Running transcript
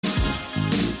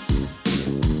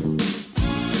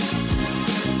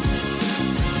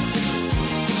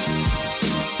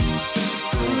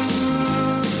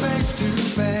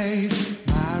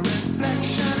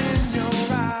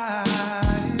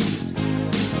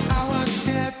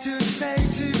say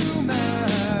too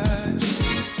much.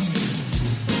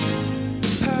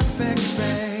 Perfect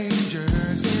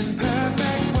strangers in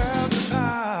perfect worlds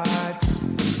apart.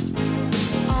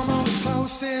 Almost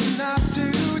close enough to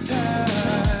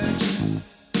touch.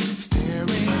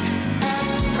 Staring at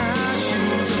my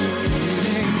shoes,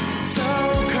 feeling so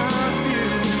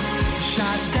confused.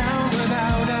 Shot down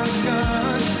without a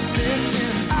gun,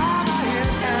 victim of a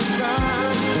hit and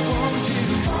run. Won't you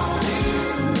call me?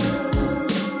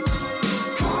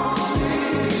 Call me.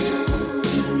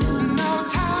 No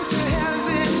time to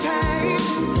hesitate.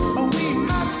 Oh, we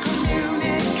must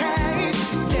communicate.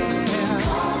 Yeah.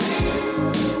 Call me.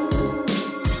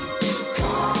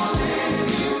 Call me.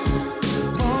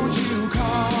 Won't you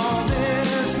call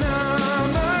this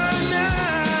number now?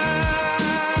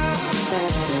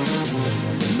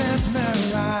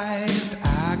 Mesmerized, I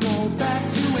go back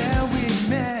to where we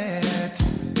met.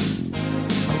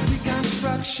 A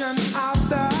reconstruction of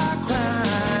the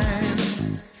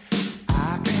crime.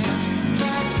 I can't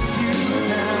track you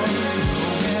down,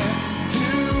 nowhere to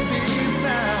be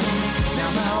found. Now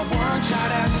my one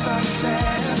shot at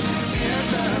success is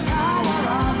the power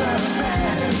of the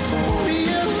best. Will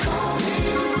you call me?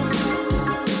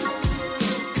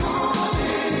 Call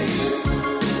me.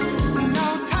 No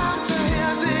time to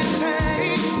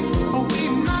hesitate. Oh, we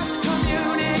must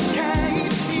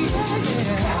communicate. Yeah,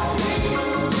 yeah. Call me.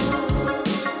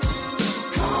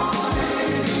 Call me.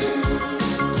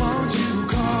 Won't you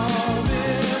call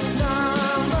this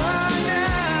number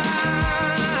now?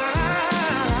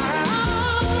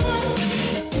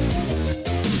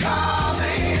 Call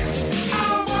me. I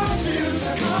want you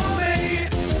to call me.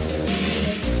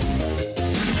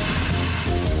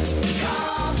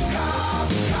 Call me.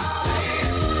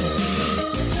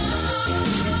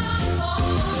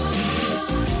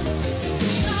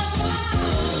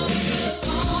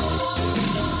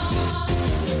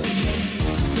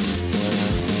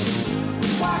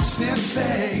 Watch this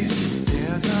face.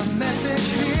 There's a message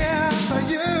here for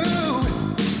you.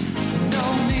 No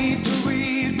need to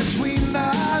read between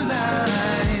the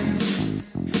lines.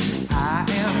 I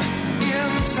am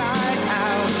inside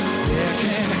out. There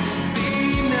can be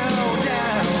no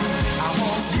doubt. I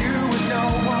want you and no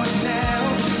one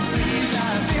else. Please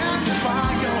identify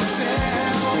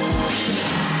yourself.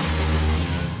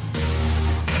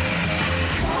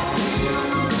 Call me.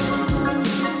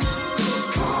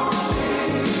 Call me.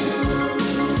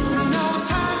 No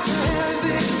time to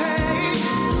hesitate.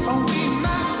 Oh, we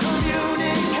must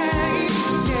communicate.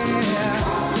 Yeah.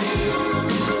 Call me.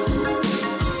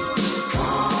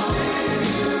 Call me.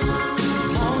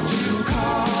 Won't you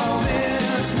call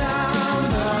this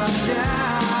number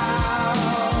down?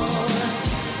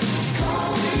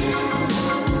 Call me.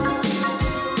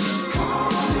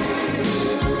 Call me.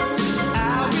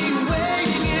 I'll be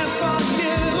waiting here for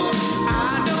you.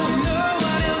 I don't know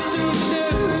what else to do.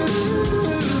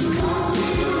 Call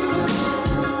me.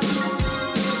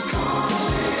 Call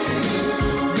me.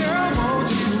 Girl, won't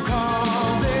you call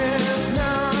this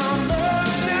number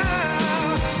now?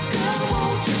 Girl,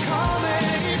 won't you call me?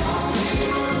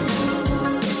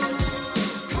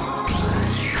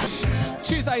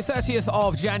 Tuesday, 30th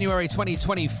of January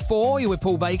 2024. You're with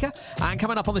Paul Baker. And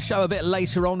coming up on the show a bit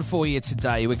later on for you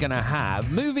today, we're going to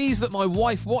have movies that my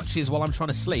wife watches while I'm trying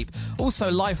to sleep.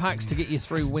 Also, life hacks to get you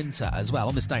through winter as well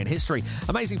on this day in history.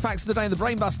 Amazing facts of the day in the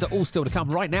Brainbuster, all still to come.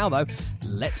 Right now, though,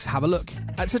 let's have a look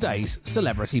at today's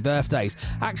celebrity birthdays.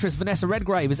 Actress Vanessa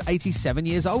Redgrave is 87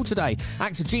 years old today.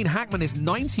 Actor Gene Hackman is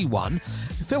 91.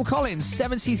 Phil Collins,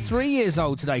 73 years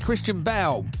old today. Christian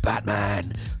Bale,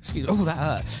 Batman. Excuse me, oh, that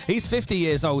hurt. He's 50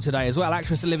 years old today as well.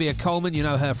 Actress Olivia Colman, you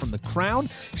know her from The Crown.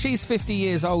 She's 50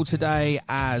 years old today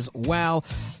as well.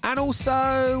 And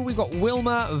also, we've got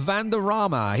Wilmer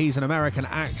Valderrama. He's an American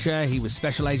actor. He was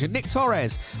Special Agent Nick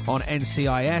Torres on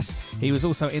NCIS. He was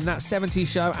also in That 70s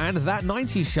Show and That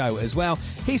 90s Show as well.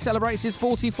 He celebrates his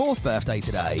 44th birthday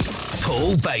today.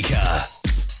 Paul Baker.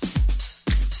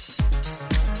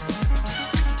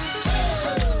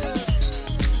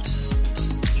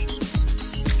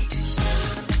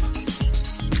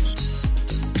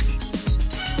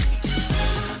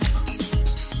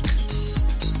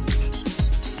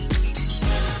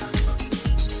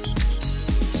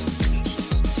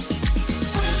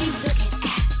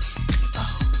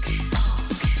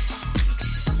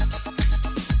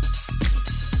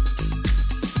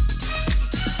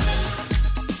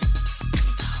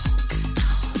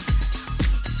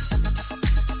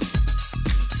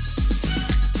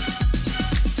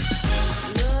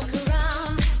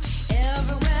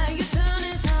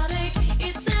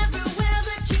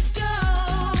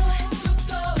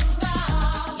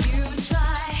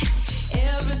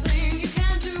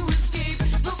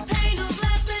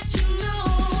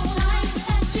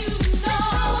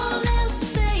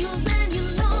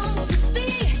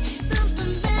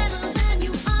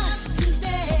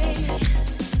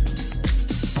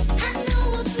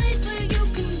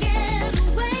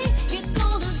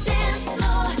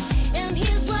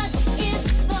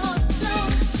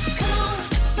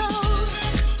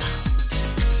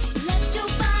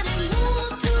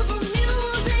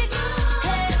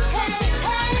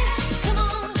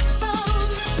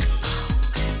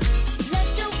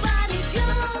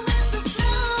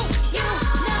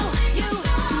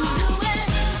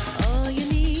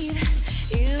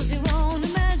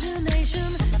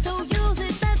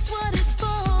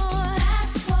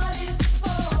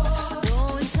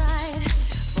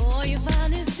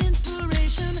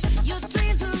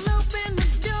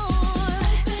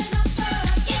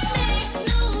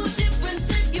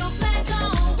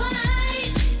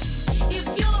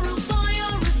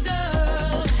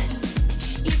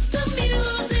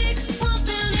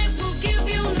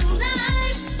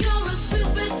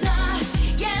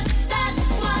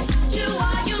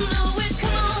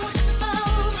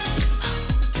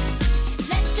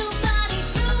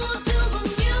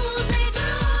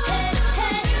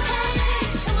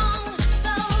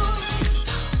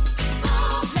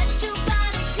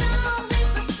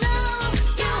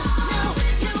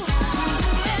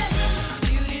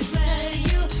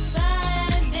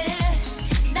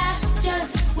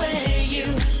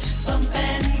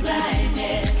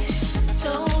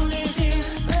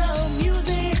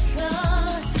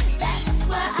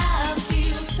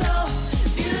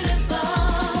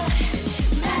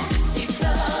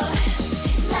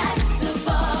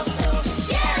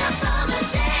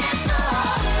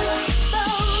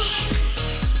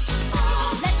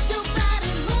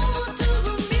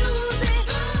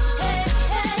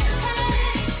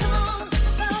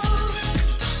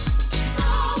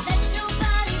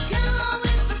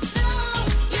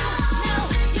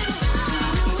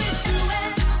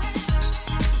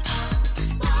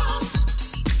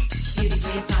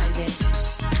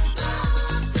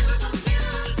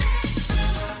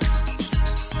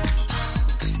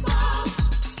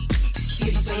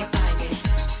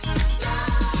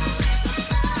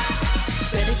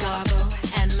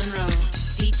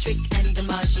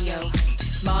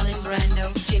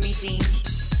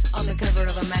 on the cover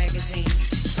of a magazine.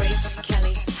 Grace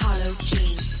Kelly, Harlow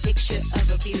Jean, picture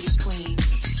of a beauty queen.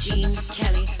 Jean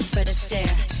Kelly, Fred Astaire,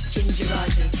 Ginger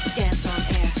Rogers, dance on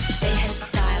air. They had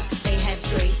style, they had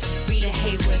grace. Rita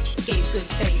Hayworth gave good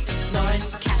face. Lauren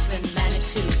Catherine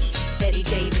Manitou, Betty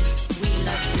Davis, we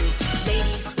love you.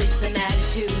 Ladies with an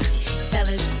attitude,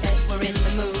 fellas that were in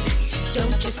the mood.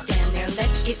 Don't just stand there,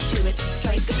 let's get to it.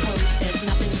 Strike a pose, there's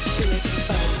nothing to it.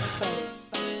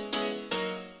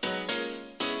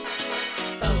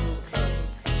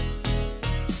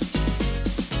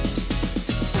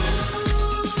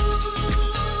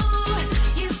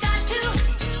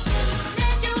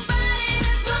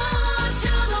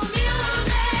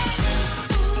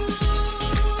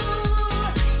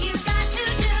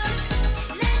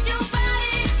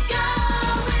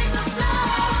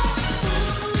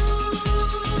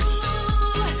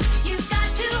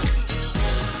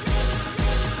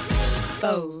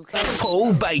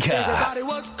 Paul Baker. Everybody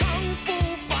was kung fu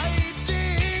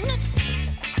fighting.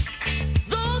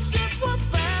 Those kids were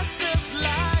fast as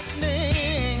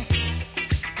lightning.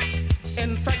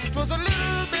 In fact, it was a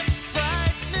little bit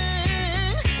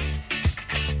frightening.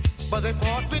 But they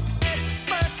fought with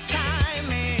expert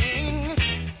timing.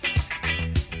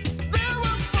 There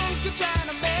were funky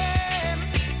Chinamen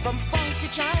from funky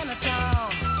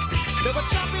Chinatown. They were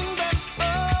chopping them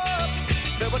up.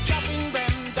 They were chopping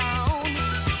them down.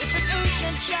 It's an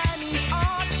ancient Chinese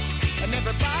art, and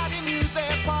everybody knew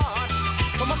their part.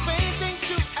 From a fainting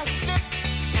to a slip,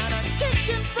 and a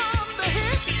kicking from the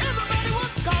hip. Everybody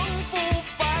was kung fu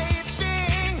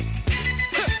fighting.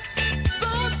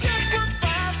 Those kids were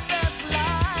fast as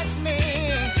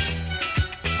lightning.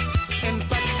 In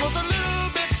fact, it was a little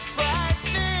bit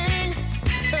frightening.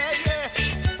 Yeah.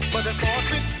 But they fought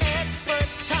with expert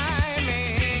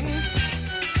timing.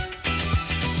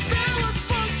 There was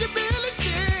Funky Billy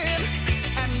Chin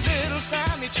and Little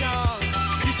Sammy Chung.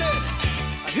 He said,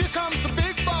 here comes the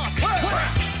big boss.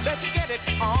 Let's get it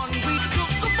on. We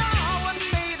took a bow and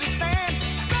made a stand.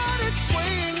 Started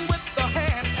swaying with the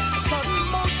hand. A sudden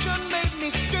motion made me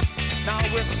skip. Now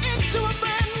we're into a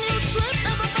brand new trip.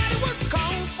 Everybody was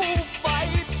kung fu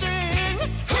fighting.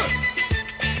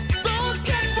 Those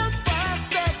kids were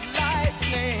fast as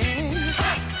lightning.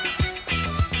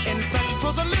 In fact, it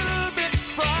was a little bit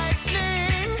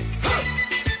frightening.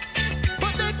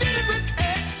 But they did it with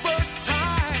expert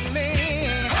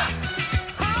timing.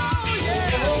 Oh, yeah.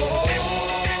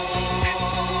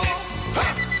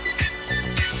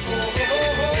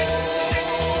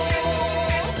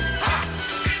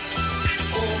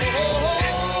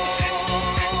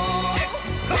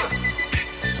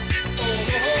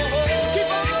 Keep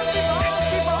on.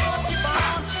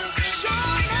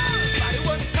 Sure, everybody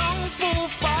was kung fu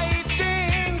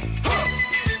fighting.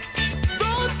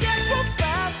 Those kids were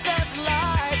fast as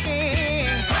lightning.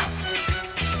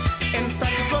 In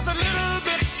fact, it was a little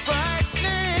bit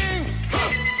frightening.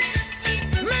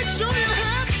 Make sure you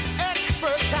have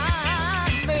expert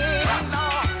timing.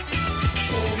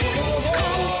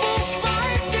 Kung fu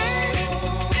fighting.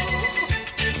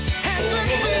 Hands and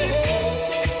feet,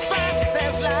 fast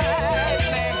as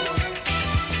lightning.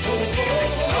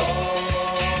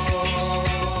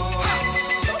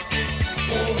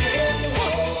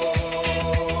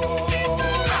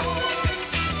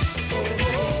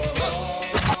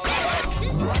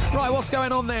 Right, what's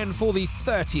going on then for the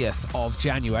 30th of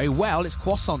January? Well, it's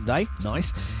Croissant Day.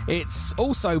 Nice. It's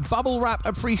also Bubble Wrap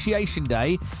Appreciation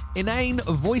Day, Inane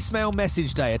Voicemail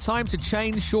Message Day, a time to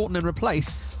change, shorten and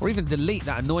replace or even delete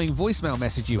that annoying voicemail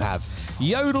message you have.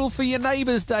 Yodel for Your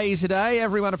Neighbours Day today.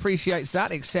 Everyone appreciates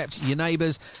that except your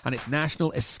neighbours. And it's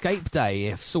National Escape Day.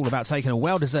 It's all about taking a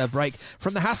well-deserved break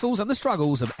from the hassles and the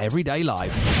struggles of everyday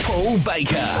life. Paul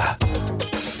Baker.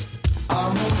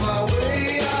 I'm on my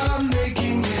way, I'm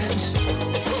making it.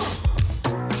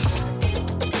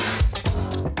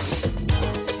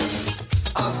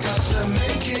 I've got to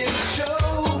make it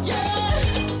show, yeah.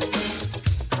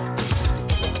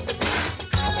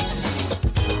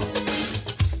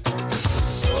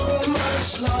 So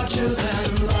much larger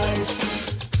than life.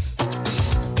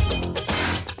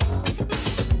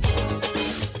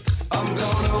 I'm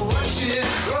gonna watch it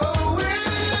grow in.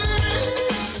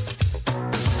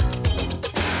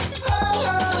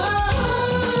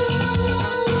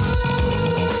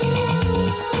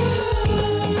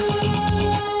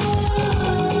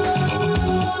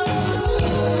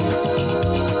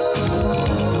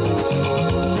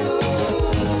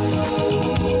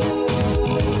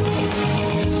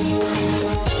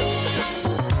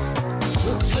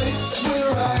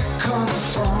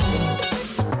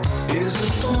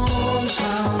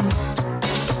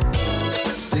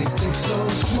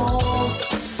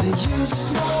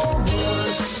 more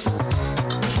words.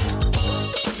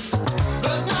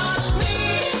 But not me.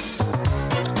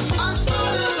 I'm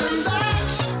smarter than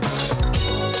that.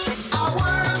 I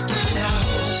worked it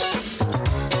out.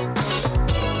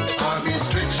 I'll be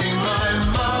stretching my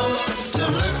mouth to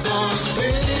let those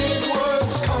big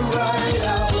words come right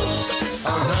out.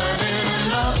 I've had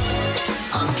enough.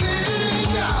 I'm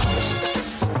getting out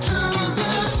to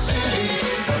the city,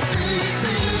 the big,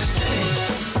 big city.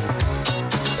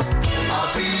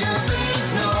 I'll be a big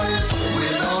noise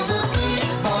with all the big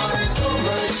boys. So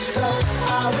much stuff I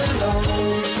belong.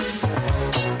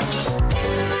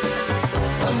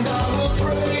 And I will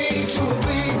pray to a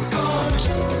big God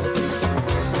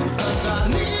as I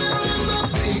kneel in the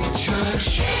big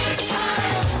church.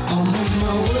 I'm on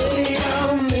my way,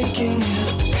 I'm making it.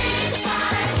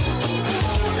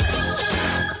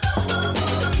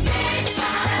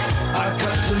 I've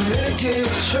got to make it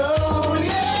show,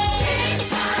 yeah.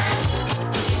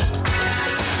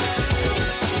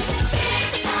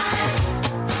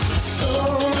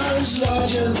 So much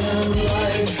larger than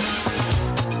life.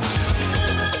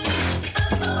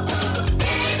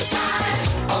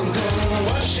 I'm gonna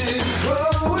watch it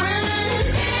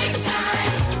growing.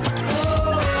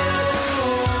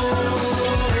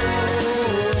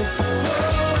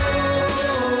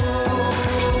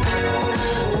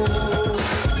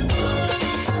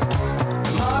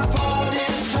 My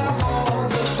parties have all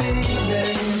the big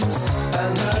names,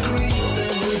 and I greet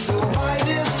them with the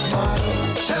widest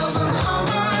smile. Tell them how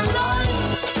my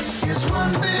life is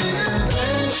one big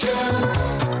adventure,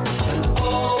 and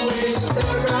always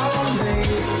they're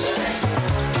amazed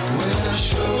when I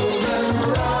show them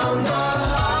round the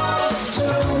house to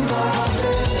my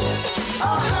bed. I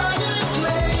had it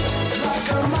made like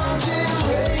a mountain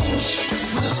range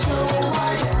with a snow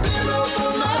white pillow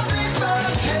for my big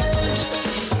fat head.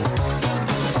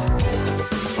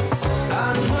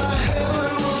 And my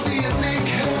heaven will be a big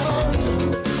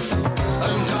heaven,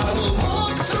 and I will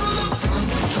walk through the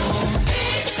front door.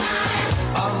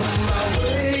 I'm on my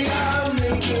way, I'm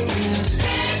making it.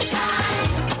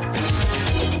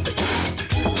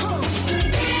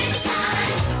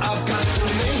 I've got to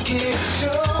make it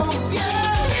show,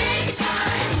 yeah.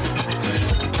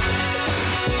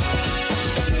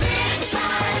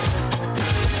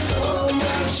 So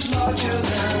much larger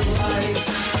than life.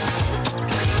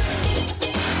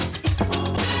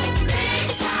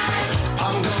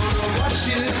 I'm gonna watch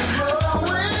it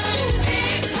growing.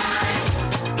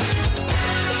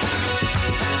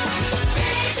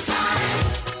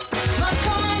 My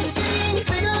car's getting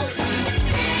bigger.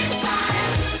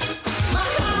 My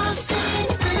house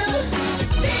getting bigger.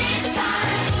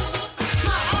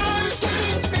 My eyes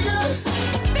getting bigger.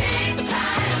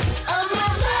 And my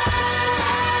mouth.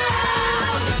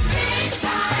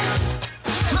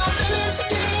 My belly's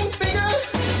getting bigger.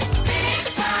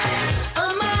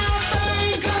 And my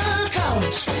bank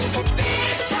account.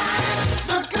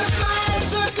 Look at my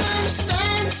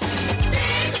circumstance.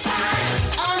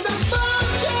 And the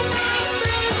bunch of my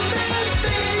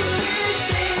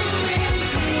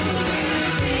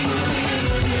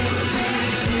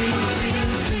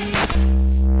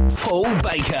Paul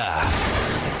Baker.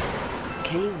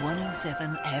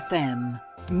 K107 FM.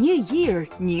 New year,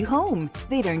 new home.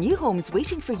 There are new homes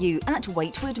waiting for you at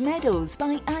Whitewood Meadows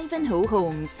by Ivanhoe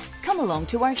Homes. Come along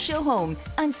to our show home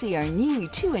and see our new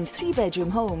 2 and 3 bedroom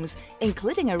homes,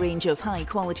 including a range of high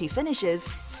quality finishes.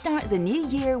 Start the new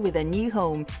year with a new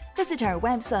home. Visit our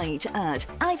website at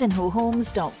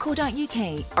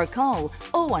ivanhoehomes.co.uk or call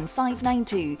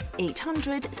 01592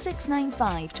 800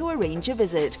 695 to arrange a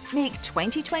visit. Make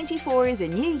 2024 the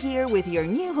new year with your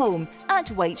new home at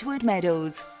Whitewood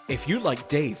Meadows. If you're like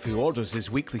Dave, who orders his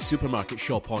weekly supermarket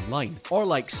shop online, or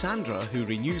like Sandra, who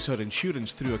renews her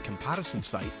insurance through a comparison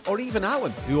site, or even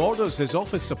Alan, who orders his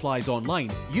office supplies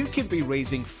online, you can be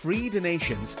raising free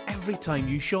donations every time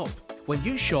you shop. When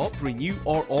you shop, renew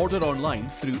or order online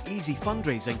through Easy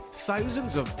Fundraising,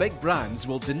 thousands of big brands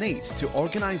will donate to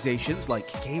organisations like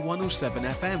K107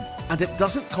 FM. And it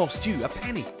doesn't cost you a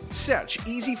penny. Search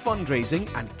Easy Fundraising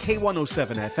and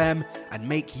K107 FM and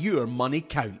make your money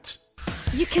count.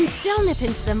 You can still nip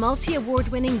into the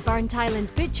multi-award-winning Burnt Island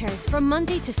Butchers from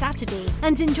Monday to Saturday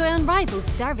and enjoy unrivaled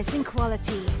service and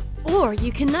quality. Or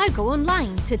you can now go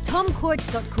online to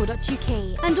tomcourts.co.uk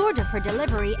and order for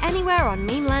delivery anywhere on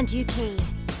mainland UK.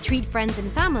 Treat friends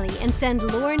and family and send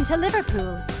Lauren to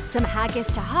Liverpool, some haggis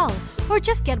to Hull, or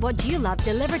just get what you love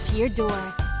delivered to your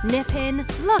door. Nip in,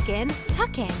 log in,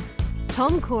 tuck in.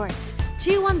 Tom Courts,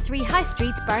 213 High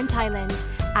Street, Burnt Island,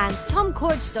 and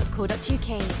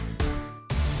tomcourts.co.uk.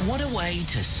 What a way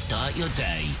to start your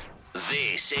day.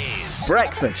 This is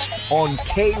Breakfast on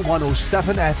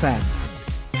K107 FM.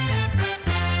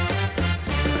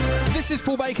 This is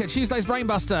Paul Baker. Tuesday's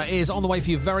Brainbuster is on the way for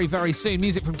you very, very soon.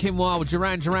 Music from Kim Wilde,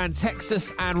 Duran Duran,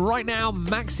 Texas, and right now,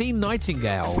 Maxine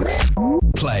Nightingale.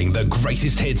 playing the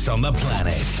greatest hits on the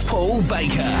planet. Paul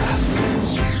Baker.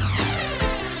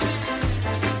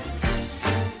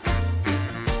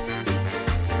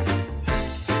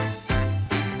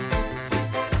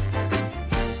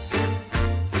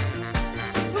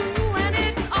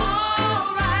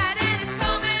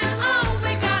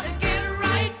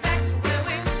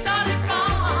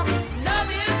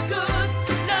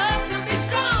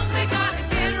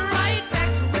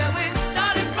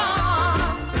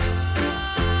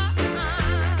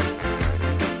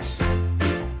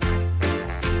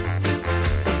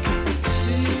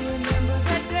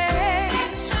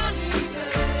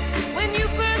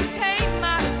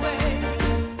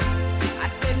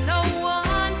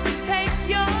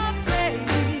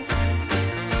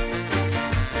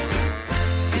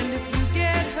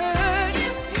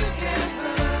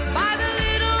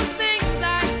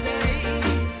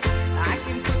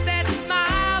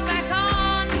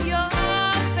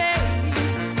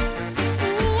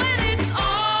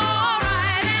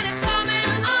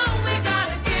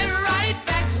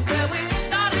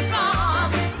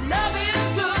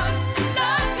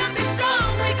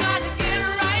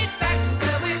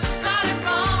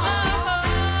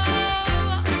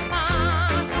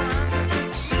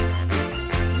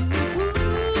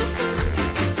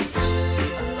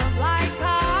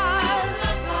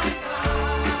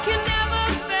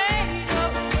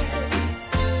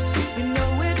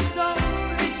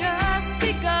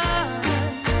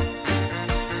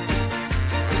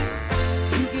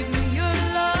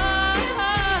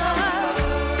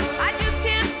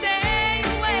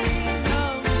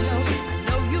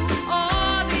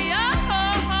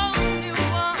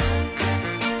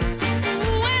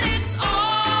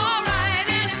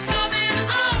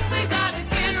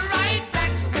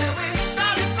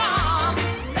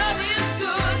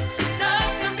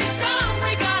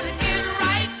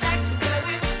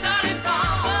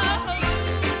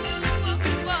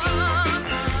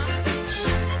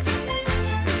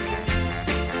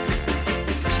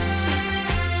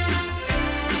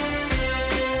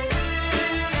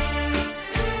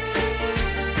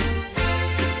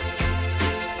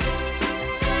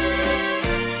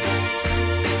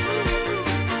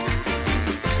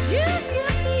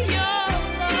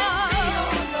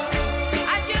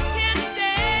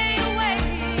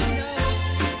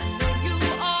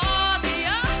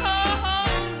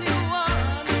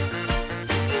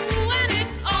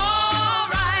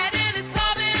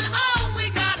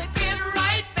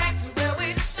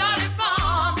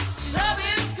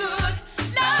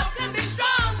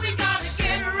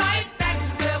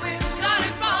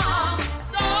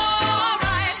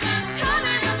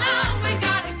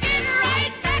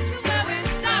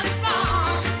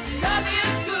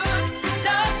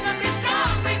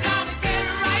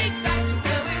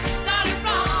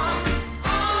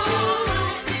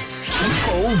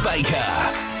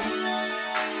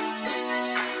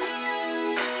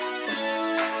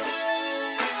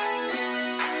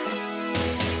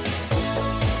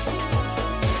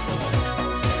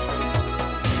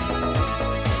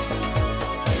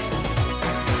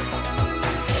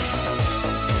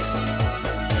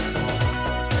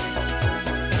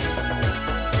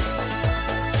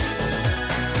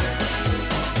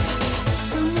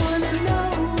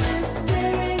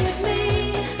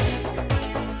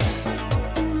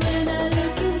 When I look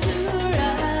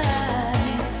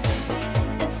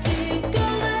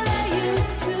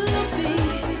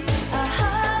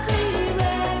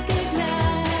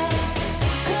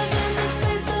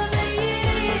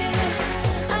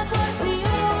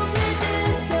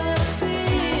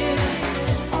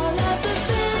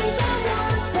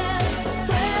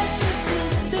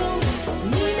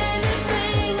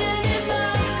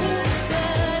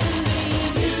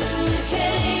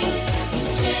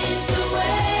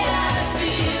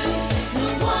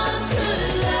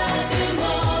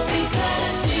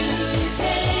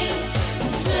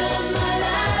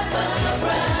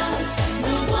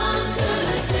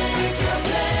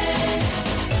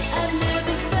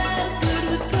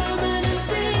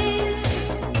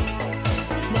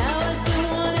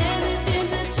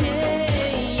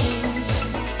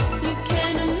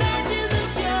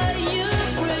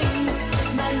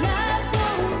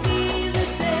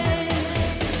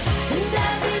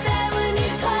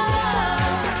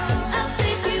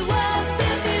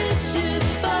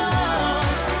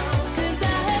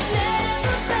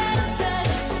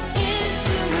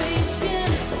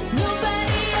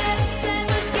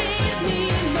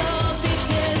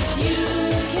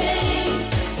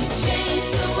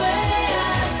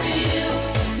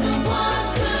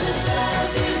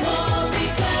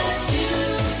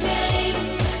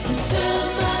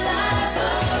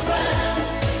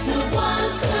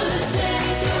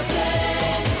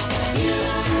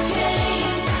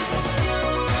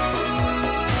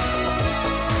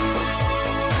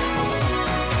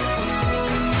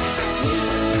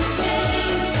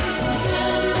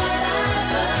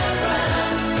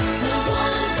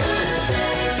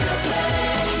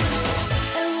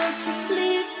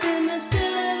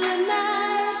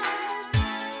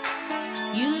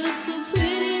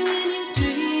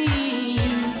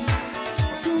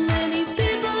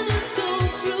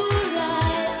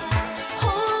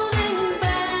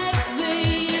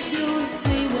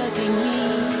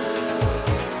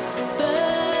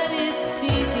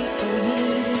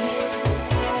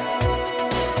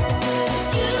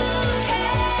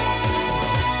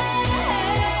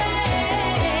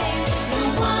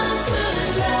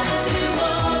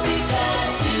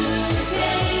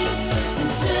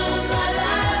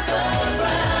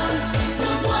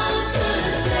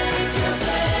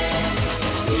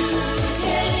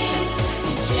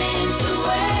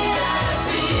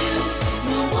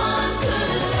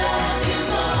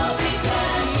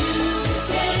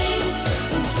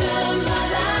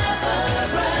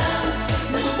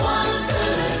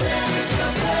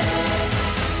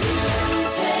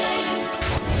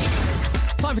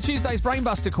Time for Tuesday's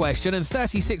Brainbuster question, and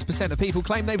 36% of people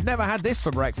claim they've never had this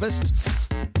for breakfast.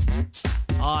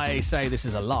 I say this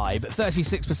is a lie, but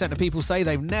 36% of people say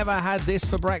they've never had this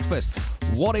for breakfast.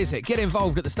 What is it? Get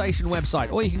involved at the station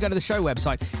website, or you can go to the show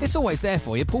website. It's always there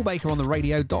for you,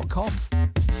 paulbakerontheradio.com.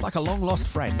 It's like a long-lost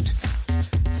friend.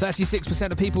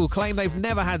 36% of people claim they've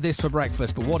never had this for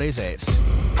breakfast, but what is it?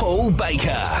 Paul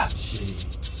Baker. She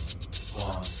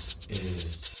wants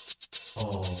is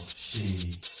all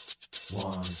she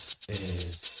wants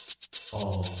is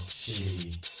all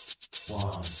she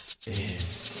wants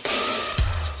is.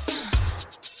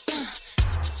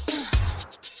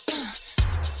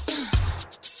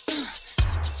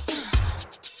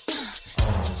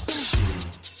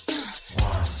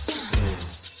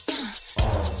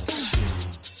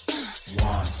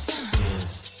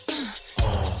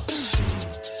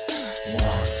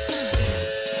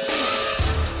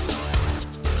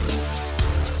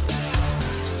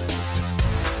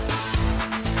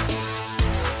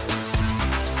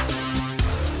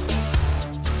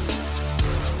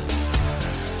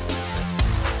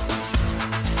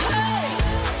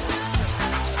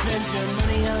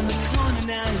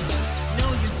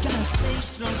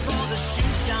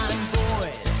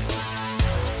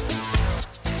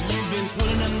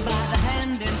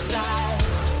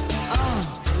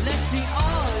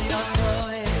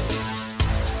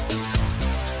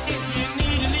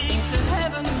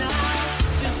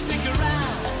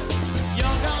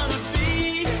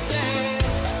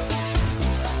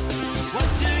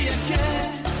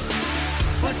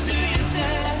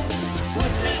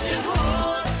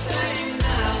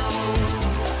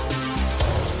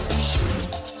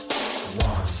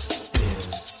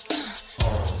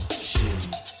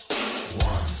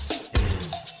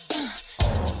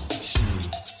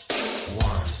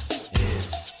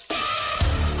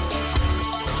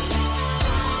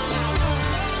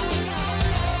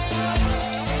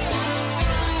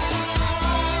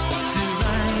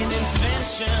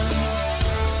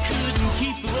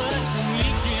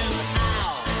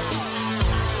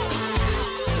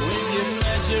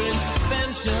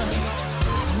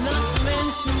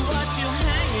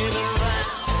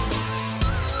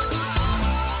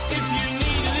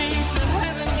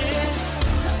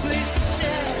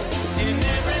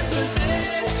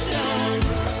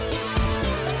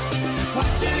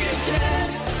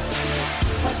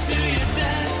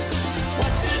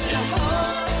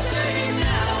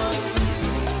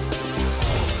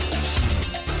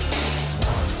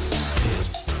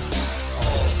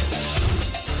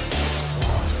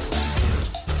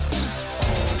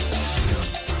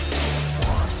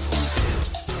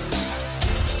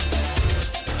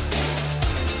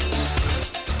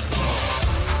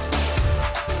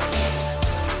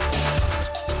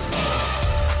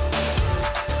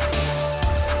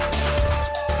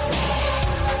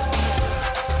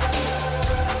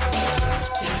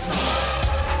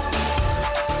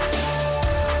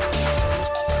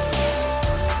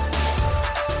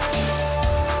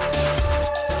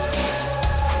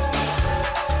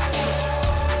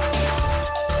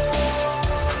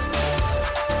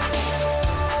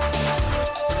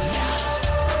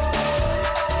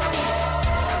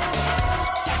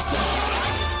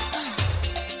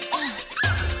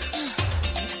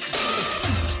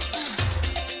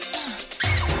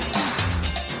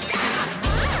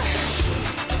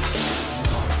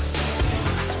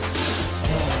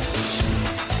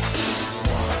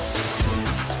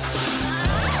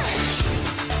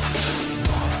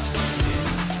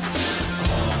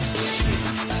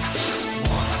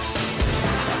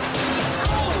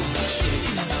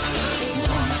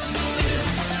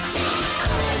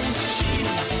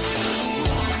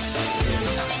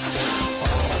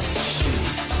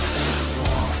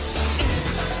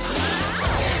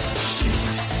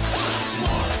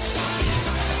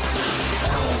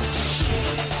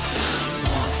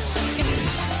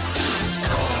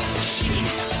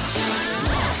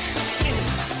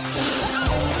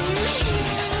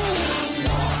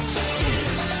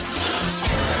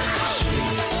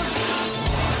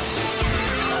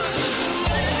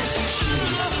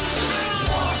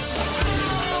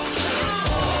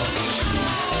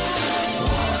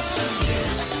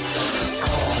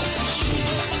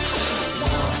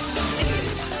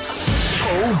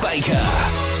 Baker.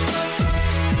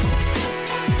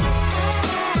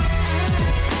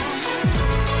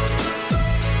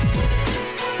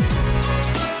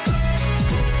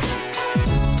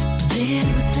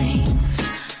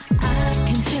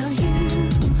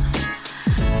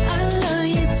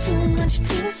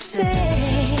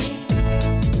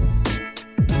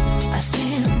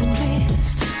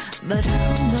 But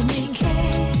I'm the main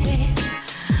cat.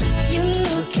 You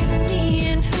look at me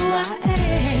and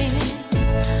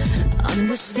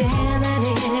Understand that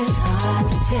it is hard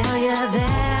to tell you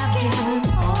that I've given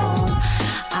all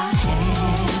I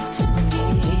have to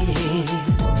give.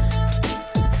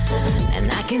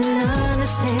 And I can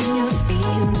understand your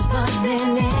feelings, but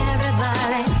then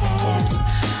everybody has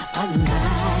a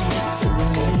life to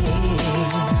live.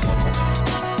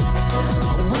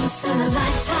 Once in a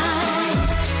lifetime,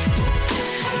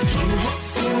 you have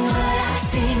seen what I've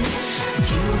seen.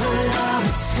 You will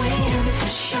always win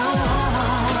for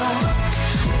sure.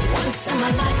 Once in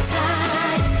my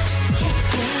lifetime,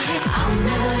 I'll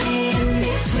never be in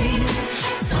between.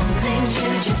 Some things you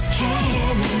just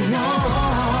can't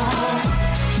ignore.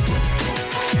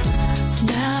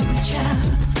 Now reach out,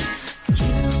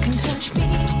 you can touch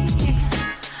me.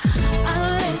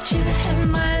 I'll let you have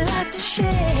my life to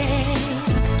share.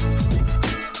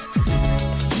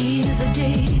 Years of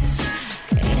days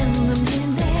and the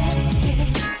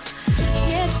minutes.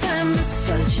 Yeah, time is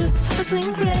such a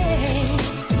puzzling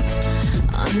grace.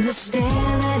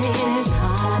 Understand that it is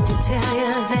hard to tell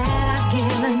you that I've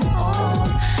given all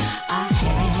I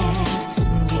have to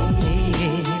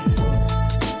give.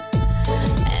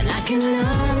 And I can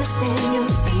understand your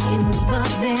feelings, but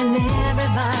then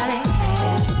everybody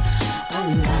has a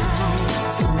life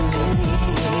to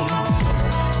live.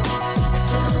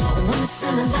 Once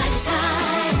in a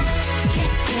lifetime,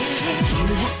 you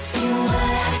have seen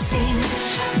what I've seen.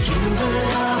 You will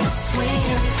always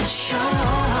win for sure.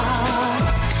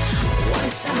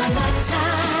 Once in my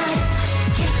lifetime,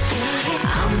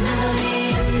 I'll never be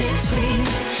in between.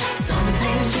 Some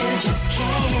things you just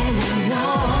can't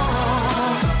ignore.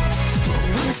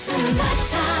 Once in a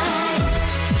lifetime,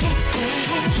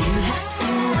 you have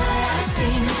seen what I've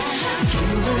seen. You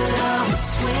will always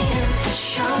win for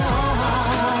sure.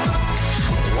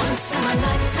 Once in my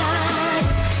lifetime,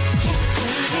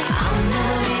 I'll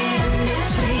never be in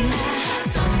between.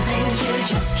 Some things you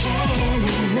just can't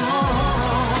ignore.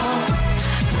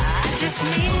 I just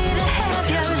need to have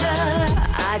your love.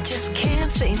 I just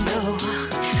can't say no.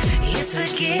 It's a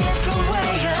gift from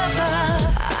way above.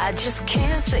 I just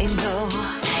can't say no.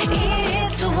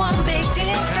 It's the one big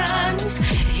difference.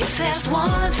 If there's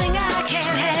one thing I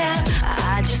can't have,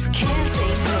 I just can't say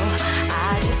no.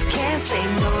 I just can't say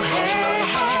no. Hey, hey,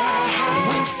 hey.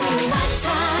 Once in a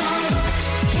lifetime,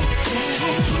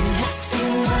 you have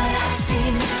seen what I've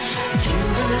seen. You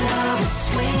will always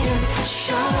win for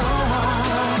sure.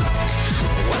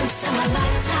 Once in my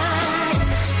lifetime,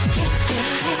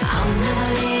 I'll never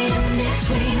be in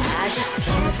between. I just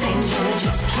can't say no,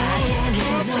 just can't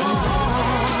say no.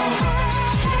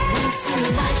 Once in a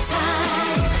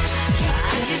lifetime,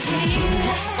 I just need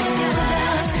to see what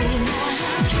I've seen.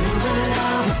 You will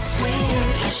always win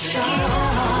for sure.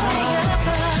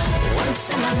 Once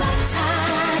in my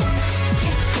lifetime,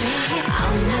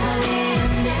 I'll never be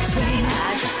in between.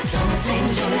 I just something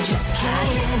you just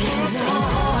can't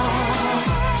ignore.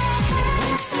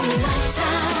 Once in a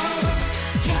lifetime,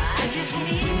 I just need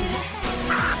to see.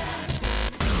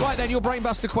 Right then, your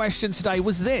Brainbuster question today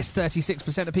was this.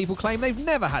 36% of people claim they've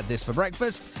never had this for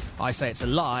breakfast. I say it's a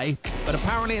lie, but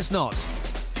apparently it's not.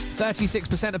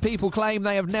 36% of people claim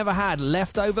they have never had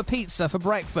leftover pizza for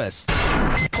breakfast.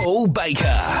 Paul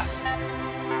Baker.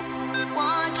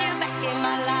 Want you back in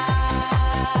my life.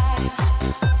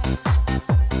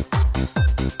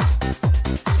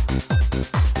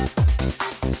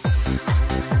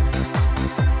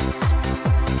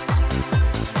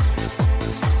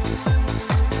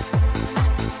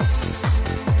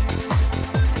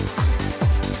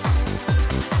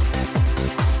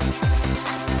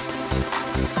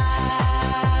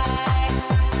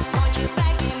 Want you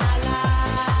back in my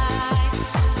life.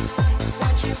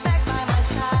 Want you back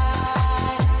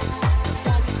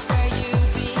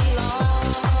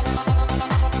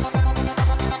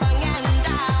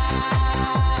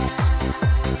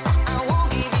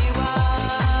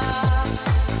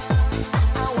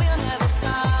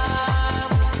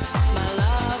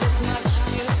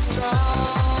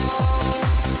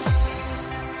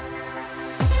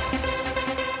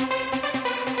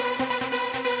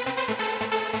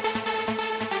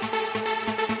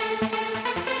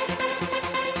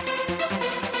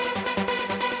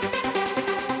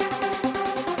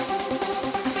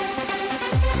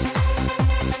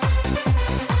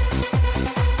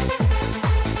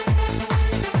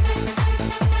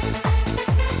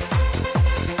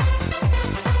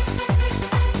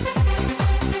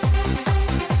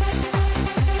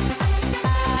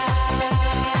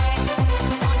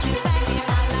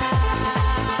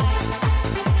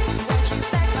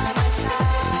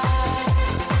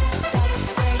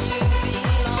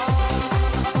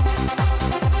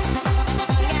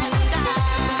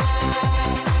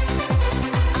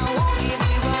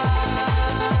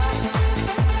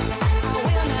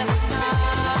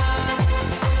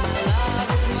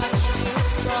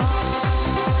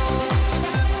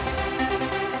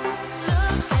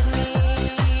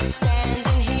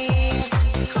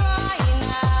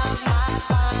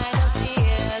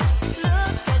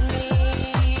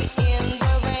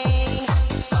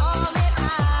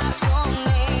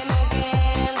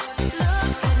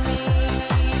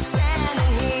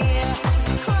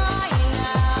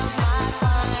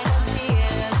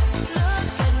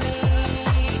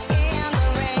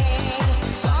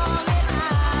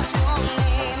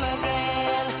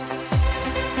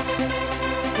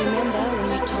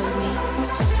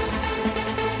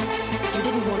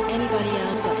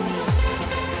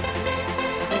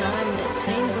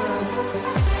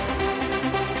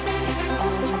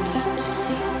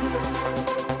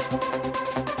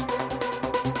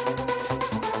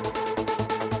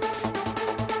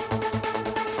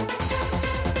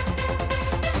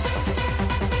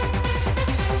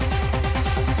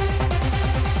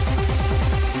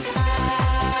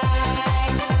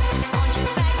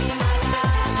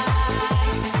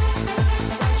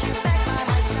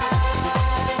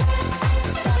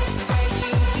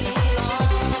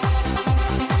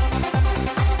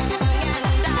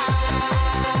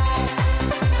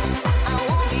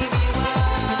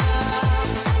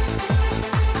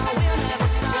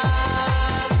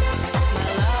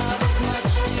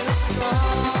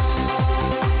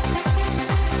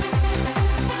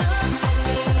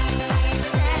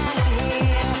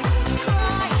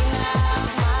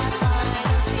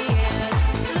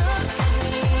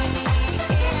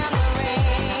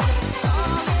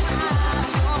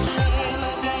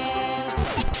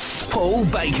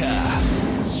Paul Baker.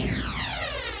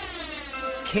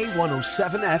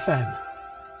 K107 FM.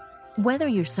 Whether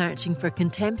you're searching for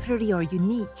contemporary or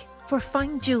unique, for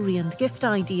fine jewellery and gift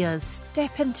ideas,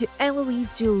 step into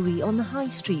Eloise Jewellery on the High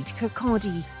Street,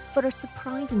 Kirkcaldy, for a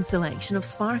surprising selection of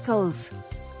sparkles.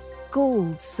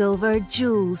 Gold, silver,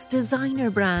 jewels, designer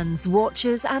brands,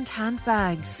 watches and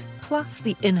handbags, plus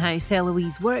the in-house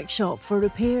Eloise workshop for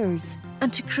repairs,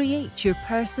 and to create your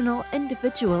personal,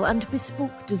 individual and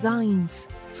bespoke designs.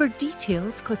 For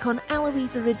details, click on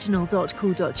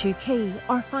eloiseoriginal.co.uk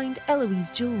or find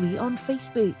Eloise Jewellery on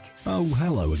Facebook. Oh,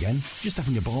 hello again. Just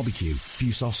having a barbecue. A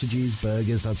few sausages,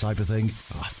 burgers, that type of thing.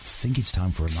 I think it's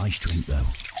time for a nice drink, though.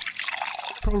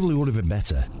 Probably would have been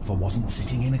better if I wasn't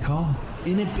sitting in a car,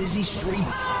 in a busy street.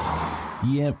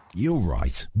 Yeah, you're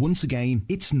right. Once again,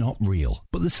 it's not real.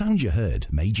 But the sounds you heard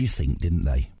made you think, didn't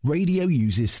they? Radio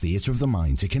uses theatre of the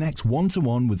mind to connect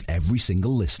one-to-one with every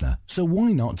single listener. So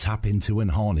why not tap into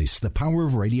and harness the power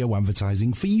of radio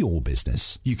advertising for your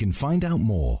business? You can find out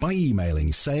more by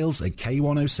emailing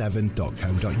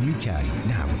sales@k107.co.uk.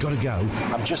 Now, gotta go.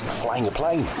 I'm just flying a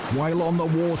plane. While on the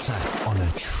water, on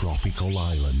a tropical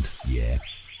island. Yeah,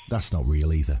 that's not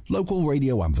real either. Local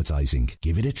radio advertising.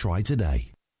 Give it a try today.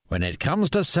 When it comes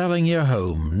to selling your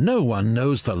home, no one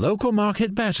knows the local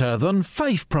market better than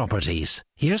Fife Properties.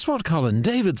 Here's what Colin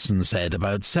Davidson said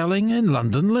about selling in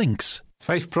London Links.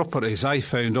 Fife Properties, I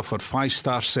found, offered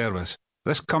 5-star service.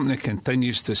 This company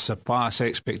continues to surpass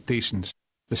expectations.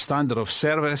 The standard of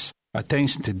service,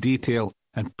 attention to detail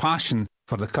and passion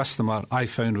for the customer I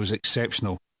found was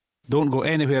exceptional. Don't go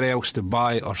anywhere else to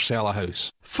buy or sell a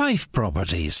house. Fife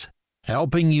Properties,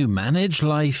 helping you manage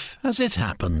life as it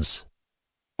happens.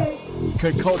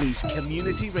 Kirkcaldy's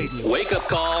Community Radio. Wake up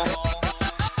call.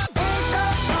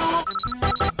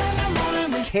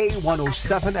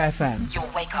 K107 FM. Your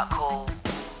wake up call.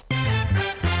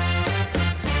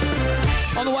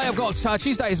 On the way, I've got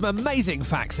Tuesday's amazing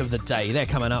facts of the day. They're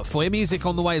coming up for you. Music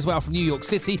on the way as well from New York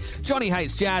City. Johnny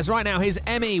Hates Jazz. Right now, here's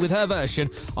Emmy with her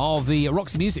version of the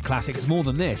Roxy Music classic, It's More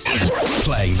Than This.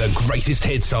 Playing the greatest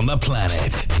hits on the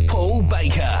planet. Paul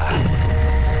Baker.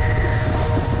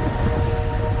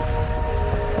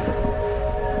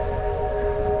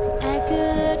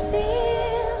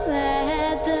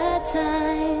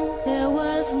 Time there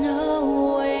was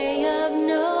no way of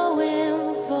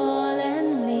knowing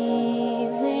fallen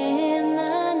leaves in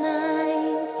the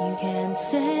night. You can't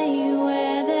say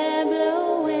where they're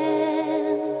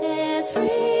blowing. As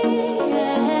free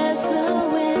as the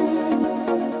wind,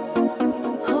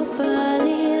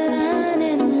 hopefully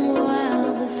landing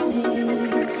while the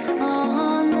sea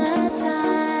on the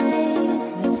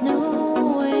tide. There's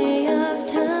no way of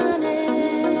turning.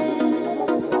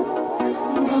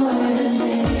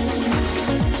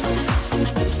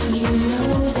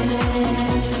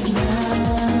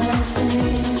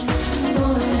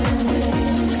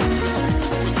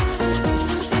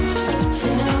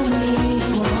 Tell me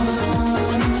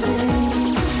one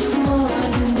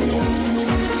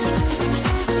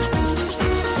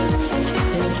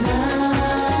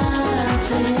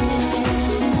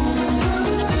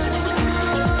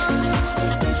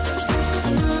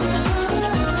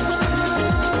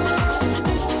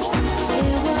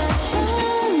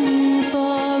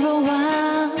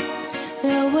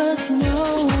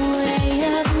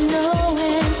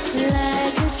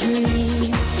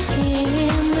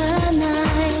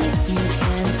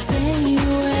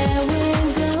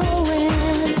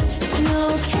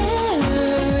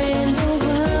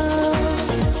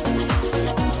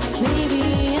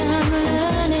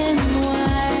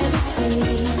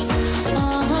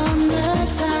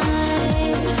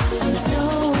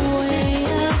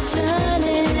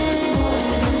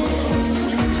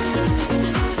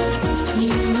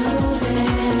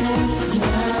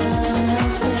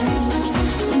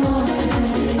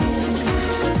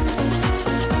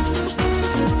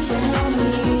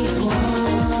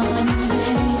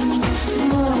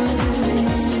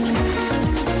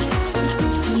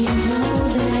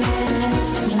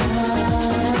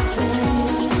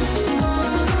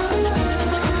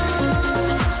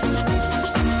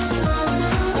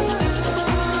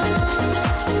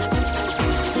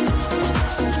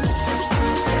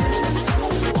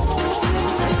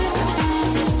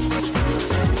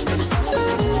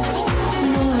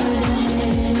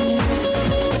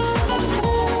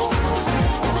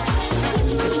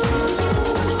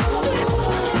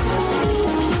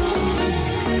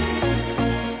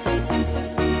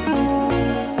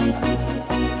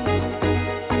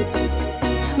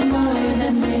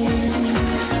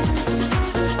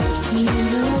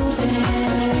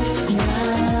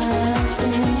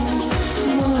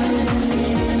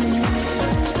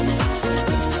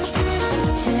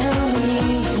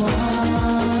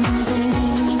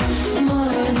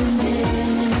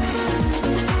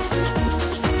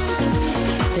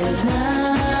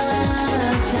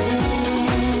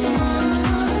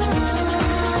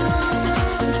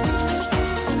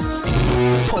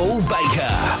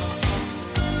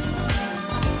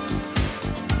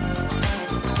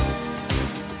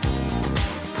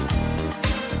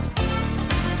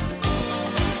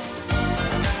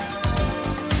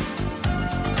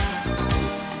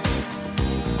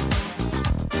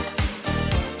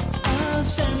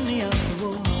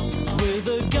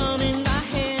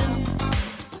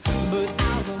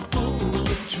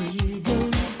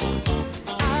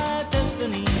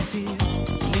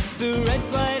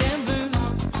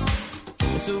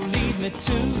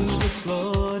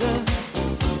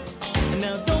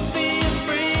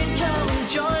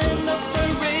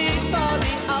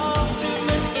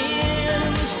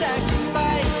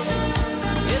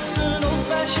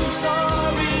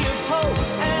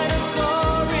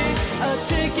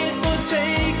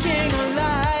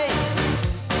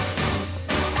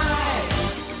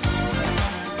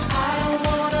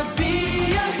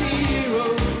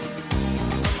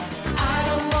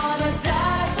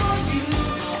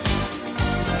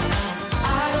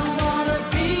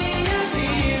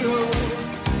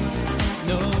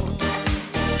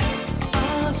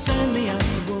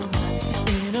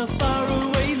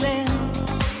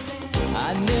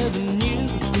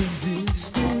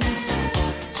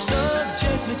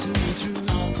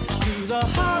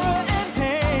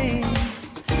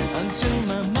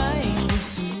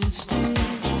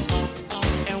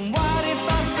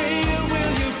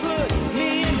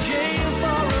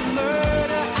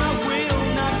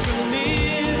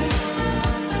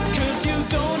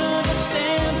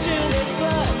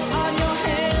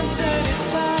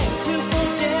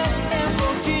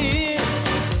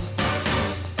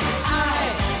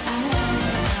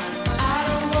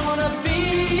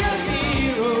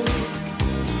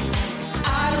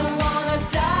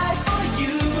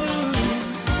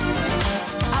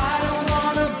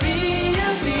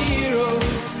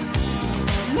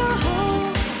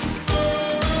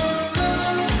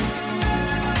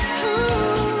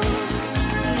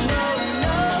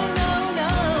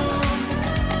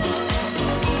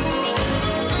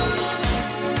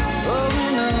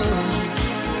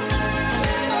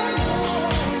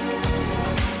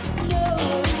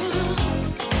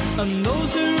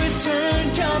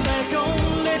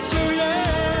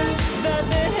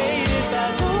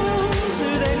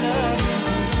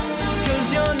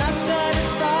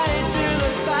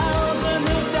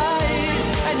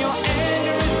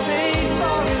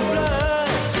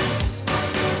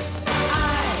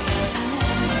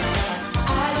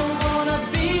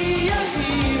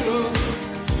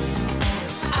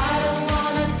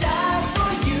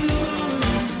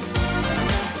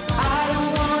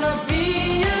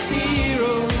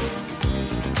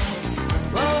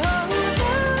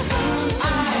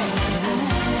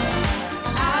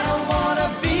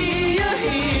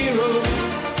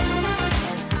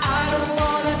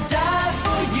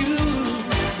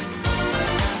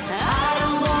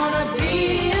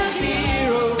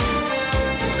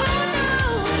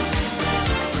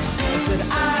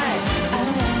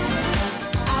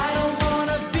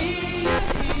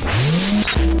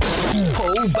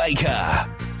Baker.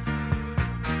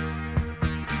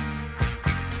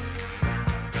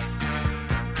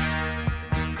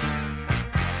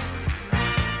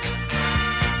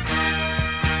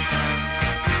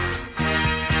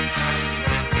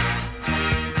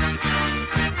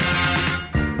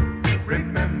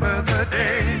 Remember the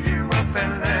day you up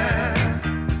and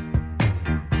left.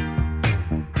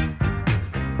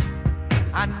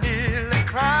 I nearly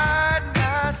cried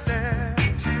myself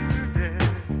to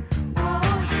death.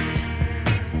 Oh yeah.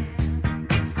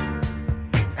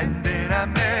 And then I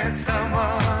met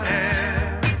someone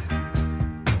else.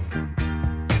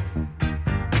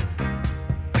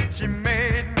 She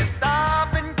made me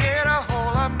stop and get a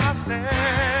hold of myself.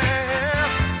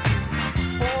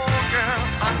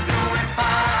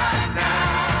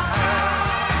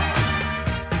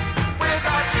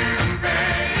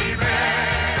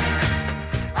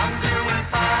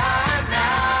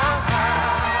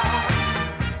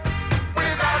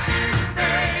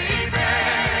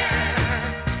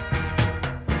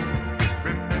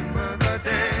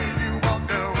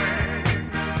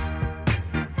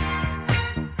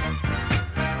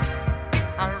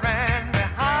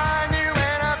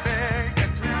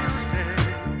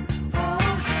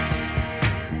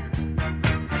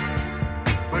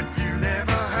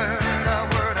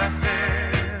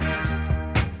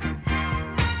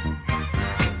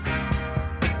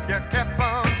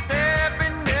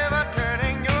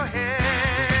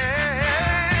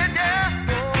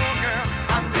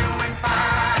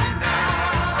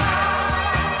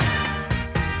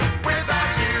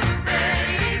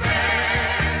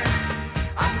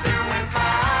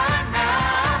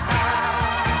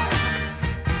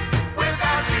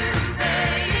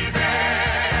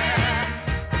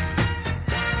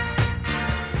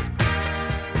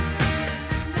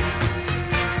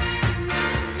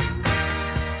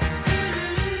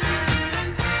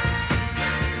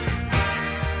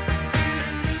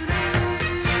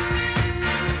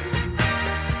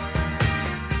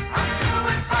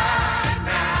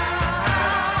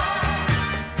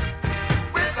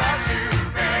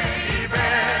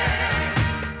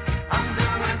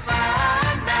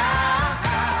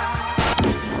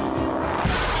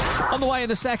 In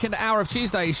the second hour of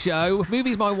Tuesday's show,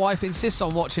 movies my wife insists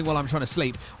on watching while I'm trying to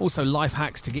sleep. Also, life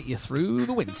hacks to get you through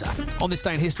the winter. On This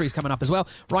Day in History is coming up as well.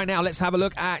 Right now, let's have a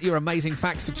look at your amazing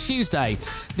facts for Tuesday.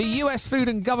 The US Food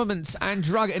and Government and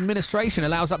Drug Administration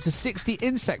allows up to 60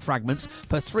 insect fragments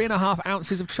per 3.5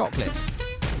 ounces of chocolate.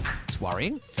 It's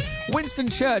worrying. Winston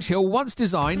Churchill once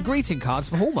designed greeting cards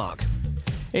for Hallmark.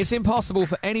 It's impossible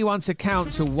for anyone to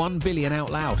count to 1 billion out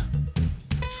loud.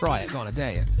 Try it, go on, I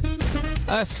dare you.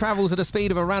 Earth travels at a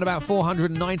speed of around about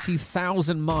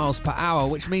 490,000 miles per hour,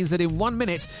 which means that in 1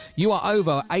 minute, you are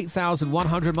over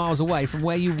 8,100 miles away from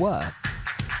where you were.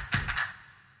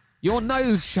 Your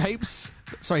nose shapes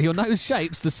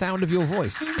the sound of your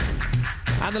voice.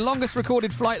 And the longest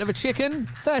recorded flight of a chicken,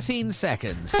 13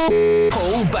 seconds.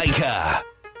 Paul Baker.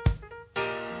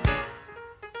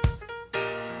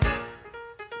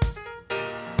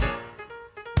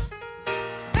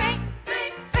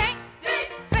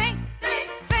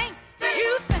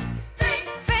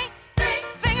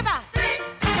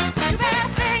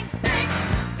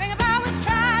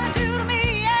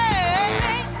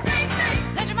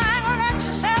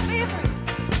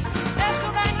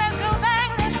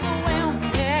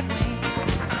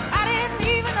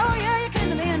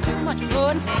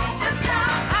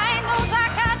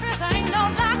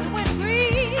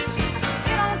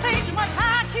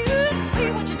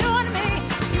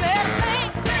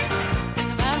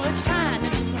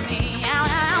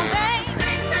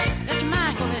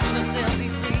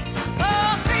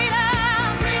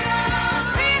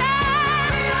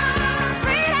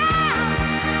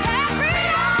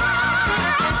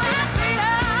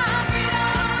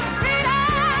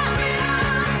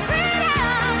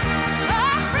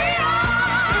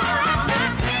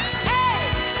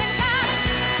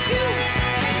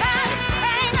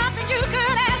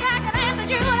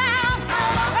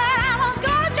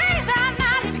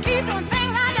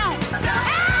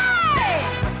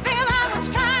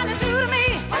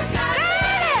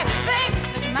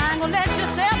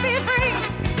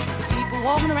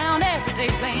 Walking around every day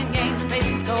playing games and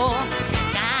taking scores,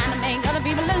 trying to make other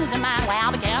people lose their mind.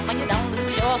 Well, be careful you don't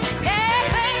lose yours. Yeah,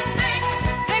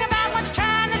 think about what you're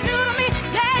trying to do to me.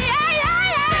 Yeah.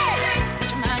 But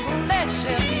your mind won't let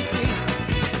yourself be free.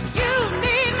 You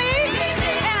need me,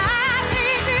 and I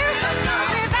need you.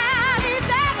 Without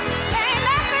each other, ain't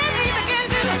nothing we can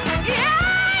do.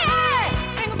 Yeah.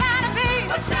 Think about it, babe.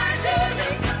 What you trying to do to me?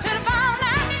 To the phone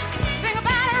now. Think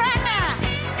about it right now.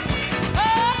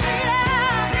 Oh, freedom.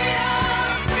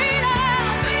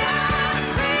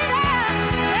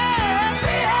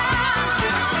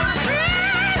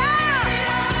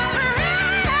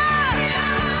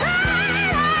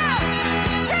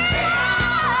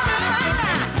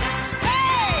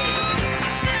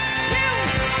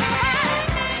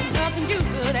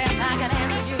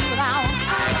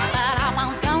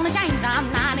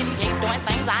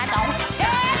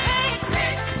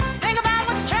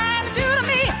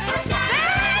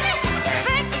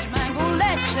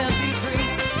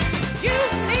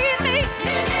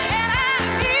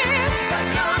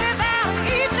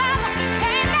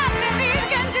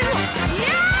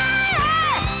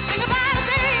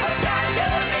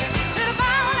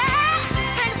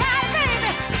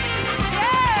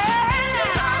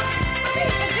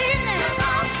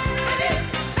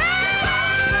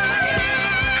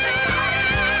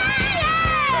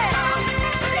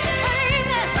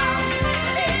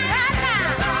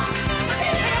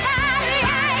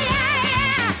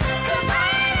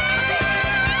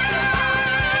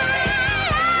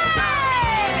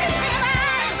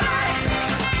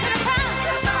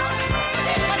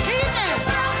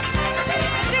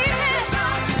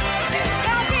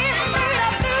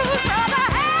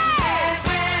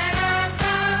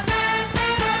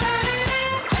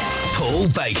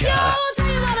 Baker. I'll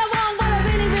tell you what I want, what I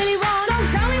really, really want. So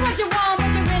tell me what you want,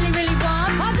 what you really, really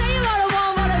want. I'll tell you what I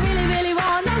want, what I really, really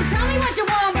want. So tell me what you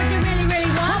want, what you really,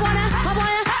 really want.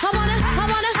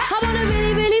 I wanna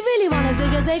really, really, really wanna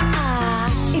zig a zig.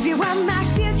 If you want my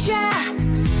future,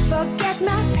 forget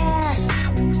my past.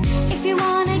 If you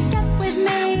wanna get with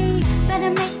me,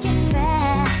 better make it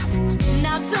fast.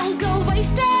 Now don't go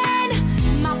wasting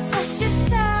my precious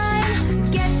time.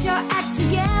 Get your act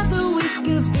together, we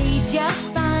could be just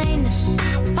fine.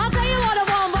 I'll tell you what I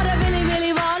want, what I really,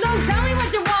 really want. So tell me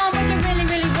what you want, what you really,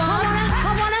 really want.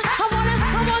 I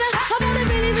wanna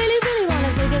really, really, really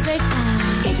wanna zig a zig.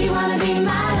 If you wanna be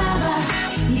my lover,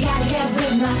 you gotta get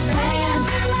with my friends.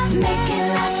 Make it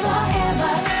last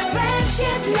forever.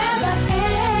 Friendship never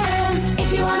ends. If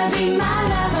you wanna be my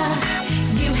lover,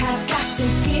 you have got to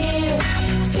give.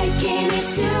 Taking is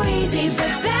too easy,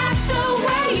 but that's the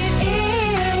way it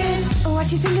is.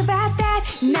 What you think about that?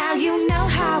 Now you know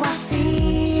how I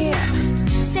feel.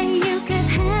 Say you could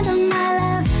handle my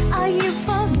love. Are you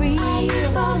for real?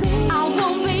 I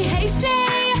won't be hasty,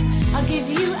 I'll give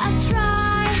you a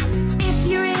try. If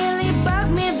you really bug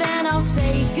me, then I'll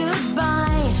say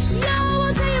goodbye. Yo,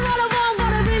 I'll tell you what I want,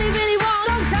 what I really, really want.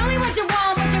 So tell me what you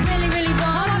want, what you really, really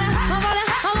want.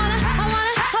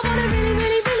 I wanna really,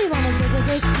 really, really wanna zig a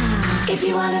zig. If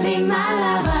you wanna be my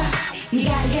lover, you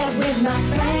gotta get with my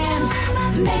friends.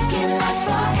 Make it last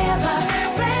forever.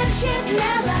 Friendship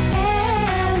never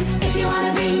ends. If you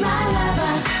wanna be my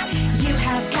lover, you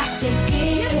have got to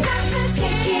give.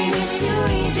 Taking is too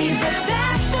easy, but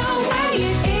that's the way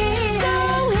it is. So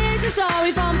here's the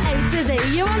story from A to Z.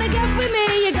 You wanna get with me,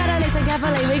 you gotta listen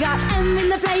carefully. We got M in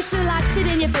the place who likes it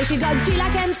in your face. You got G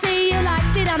like MC, who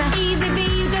likes it on a easy B,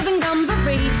 who doesn't come for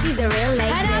free. She's a real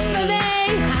lady. And as for me,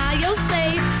 how you'll see,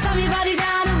 slam your body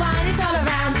down and wine it all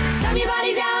around. Slam your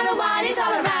body down and wine it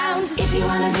all around. If you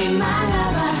wanna be my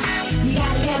lover, you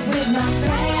gotta get with my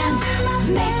friends.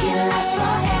 Make it last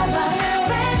forever.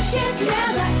 Friendship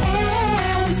never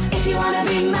ends. If you wanna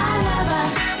be my lover,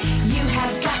 you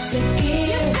have got to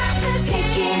give.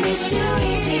 Taking is too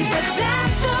easy, but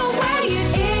that's the way it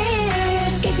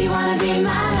is. If you wanna be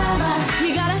my lover,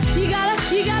 you gotta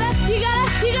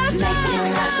make it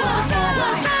last forever.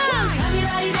 Slam your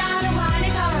body down and wine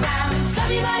it all around. Slam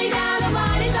your body down and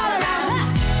wine it all around.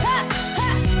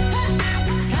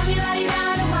 Slam your body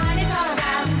down and wine it all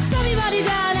around. Slam your body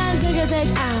down and zig a zig.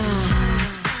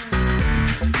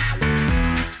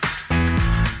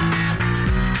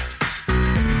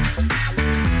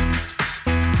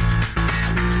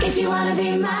 If you wanna be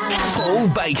my lover, Paul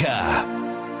Baker.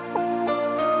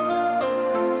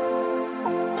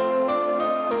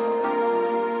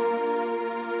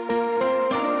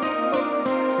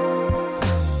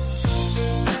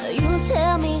 you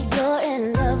tell me you're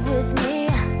in love with me,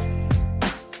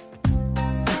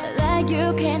 like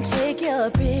you can't take your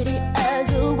pretty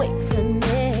eyes away from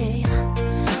me.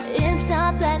 It's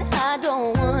not that I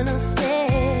don't wanna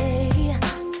stay,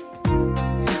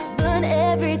 but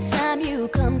every time you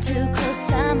come too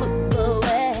close, I move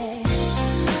away.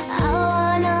 I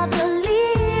wanna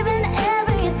believe in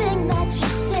everything that you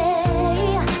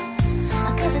say,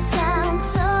 'cause it sounds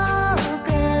so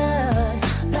good.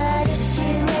 But if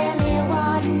you really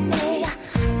want me,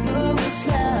 move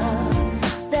slow.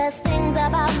 There's things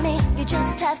about me you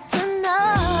just have to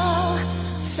know.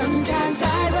 Sometimes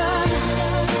I run,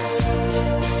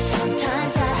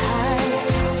 sometimes I hide,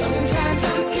 sometimes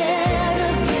I'm scared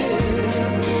of you.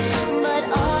 But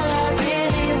all I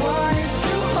really want is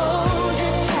to hold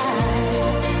you tight,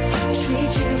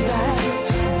 treat you right,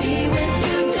 be with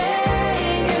you day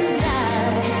and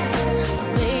night.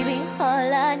 Baby, all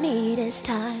I need is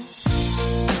time.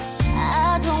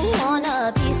 I don't wanna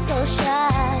be so shy.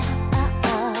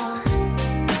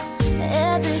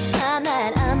 Every time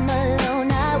that I'm alone,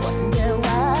 I wonder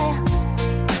why.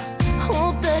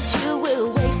 Hope that you will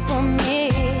wait for me.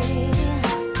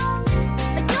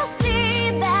 You'll see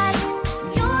that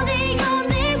you're the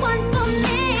only one for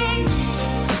me.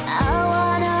 I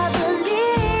wanna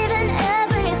believe in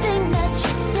everything that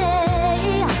you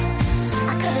say,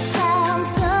 'cause it sounds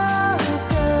so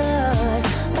good.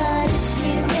 But if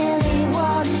you really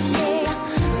want me,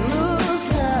 move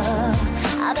slow.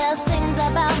 There's things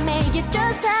about me you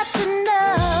just have to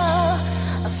know.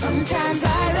 Sometimes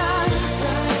I run,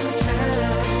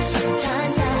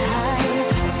 sometimes I hide,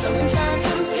 sometimes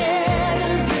I'm scared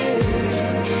of you.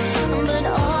 But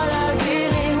all I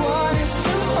really want is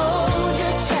to hold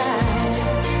you tight,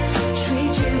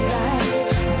 treat you right,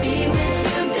 be with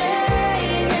you day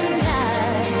and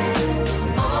night.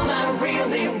 All I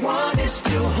really want is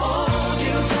to hold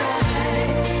you tight,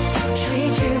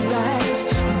 treat you right,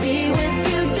 be with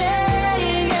you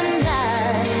day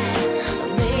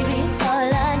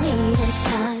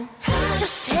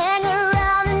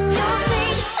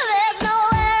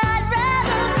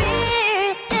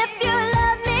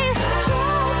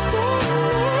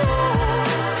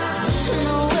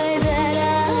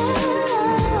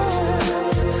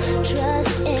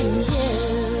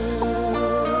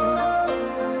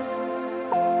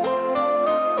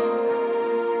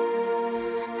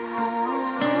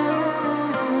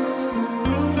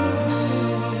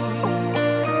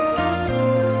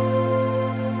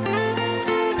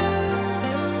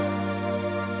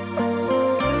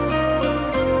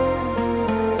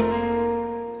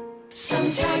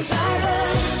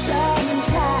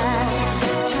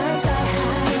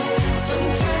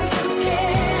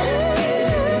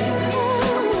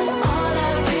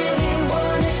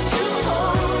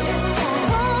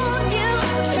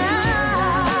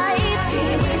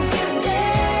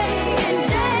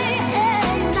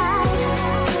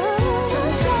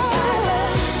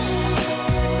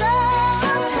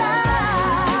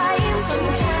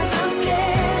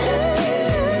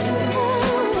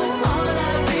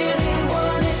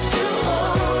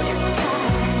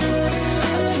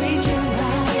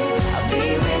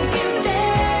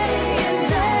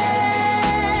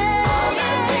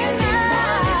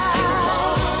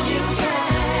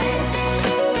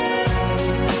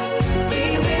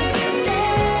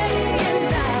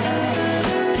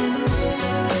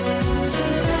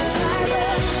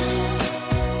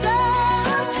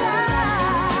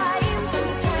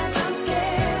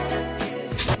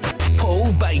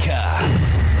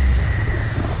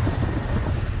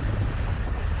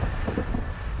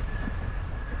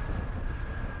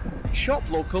Shop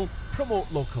local, promote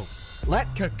local.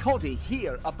 Let Kirkcaldy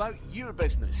hear about your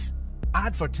business.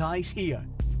 Advertise here.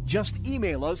 Just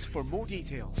email us for more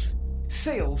details.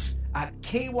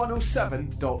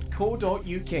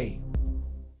 sales@k107.co.uk.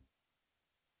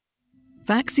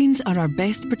 Vaccines are our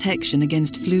best protection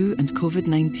against flu and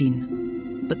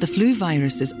COVID-19. But the flu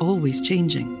virus is always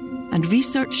changing, and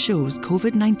research shows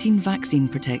COVID-19 vaccine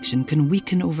protection can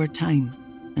weaken over time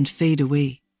and fade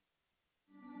away.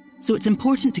 So it's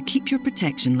important to keep your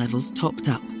protection levels topped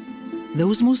up.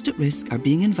 Those most at risk are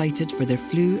being invited for their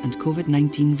flu and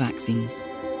COVID-19 vaccines.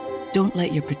 Don't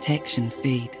let your protection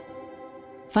fade.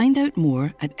 Find out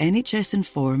more at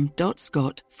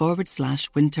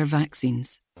nhsinform.scot/winter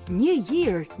vaccines. New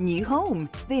year, new home.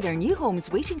 There are new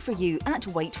homes waiting for you at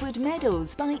Whitewood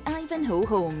Meadows by Ivanhoe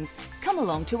Homes. Come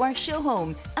along to our show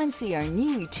home and see our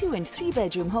new 2 and 3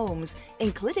 bedroom homes,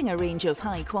 including a range of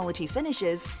high quality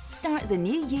finishes. Start the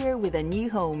new year with a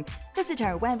new home. Visit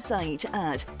our website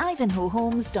at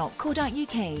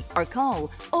ivanhoehomes.co.uk or call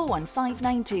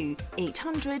 01592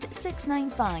 800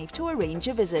 695 to arrange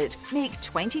a visit. Make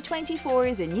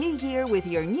 2024 the new year with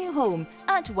your new home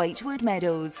at Whitewood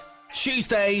Meadows.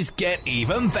 Tuesdays get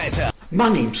even better. My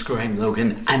name's Graham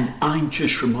Logan, and I'm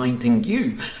just reminding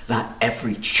you that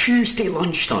every Tuesday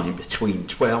lunchtime between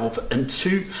 12 and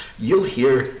 2, you'll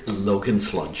hear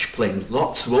Logan's Lunch, playing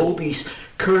lots of oldies,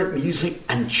 current music,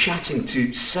 and chatting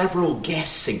to several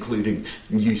guests, including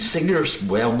new singers,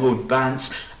 well-known bands,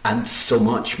 and so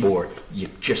much more.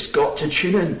 You've just got to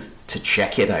tune in to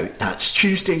check it out. That's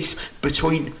Tuesdays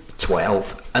between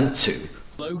 12 and 2.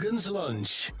 Logan's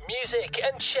Lunch. Music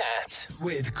and chat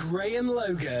with Graham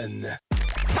Logan.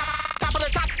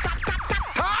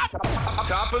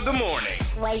 Top of the morning.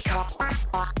 Wake up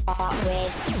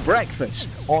with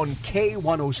Breakfast on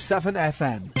K107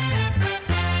 FM.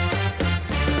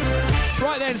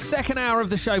 Right then, second hour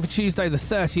of the show for Tuesday the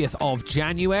 30th of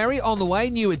January. On the way,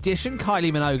 new edition,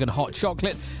 Kylie Minogue and Hot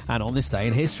Chocolate. And on this day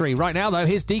in history. Right now, though,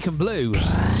 here's Deacon Blue.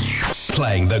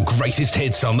 Playing the greatest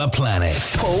hits on the planet.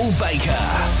 Paul Baker.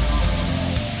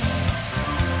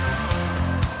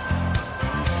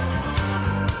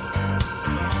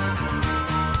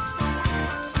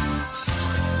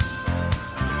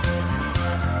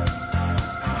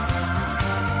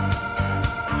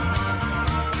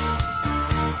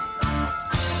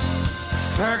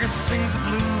 Fergus sings the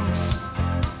blues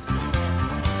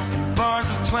in bars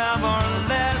of 12 or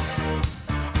less.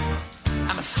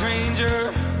 I'm a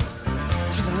stranger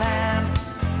to the land,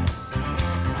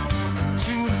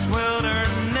 to this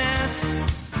wilderness.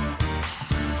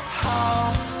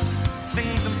 All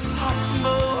things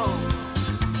impossible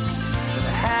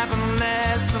that happen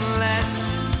less and less.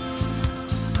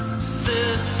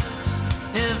 This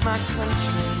is my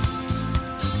country.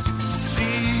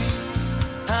 These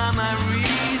are my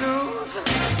reasons.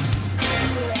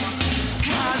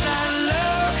 'Cause I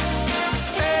look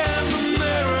in the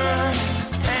mirror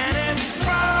and it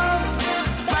throws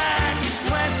back a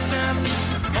question,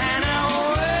 and I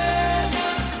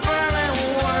whisper in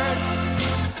words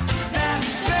that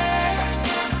beg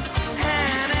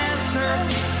an answer.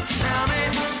 Tell me,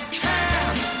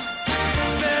 can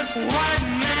this white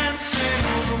man sing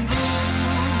the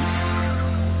blues?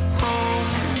 Oh,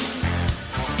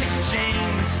 St.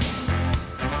 James,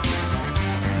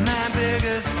 my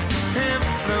biggest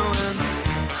influence.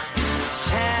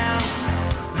 Tell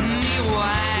me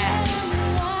why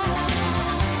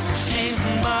James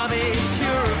and Bobby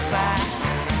purify.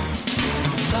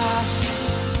 Lost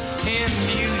in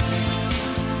music,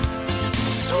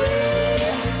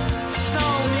 sweet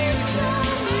soul music.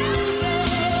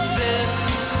 This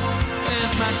is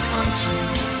my country.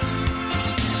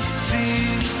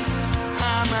 These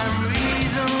are my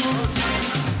reasons.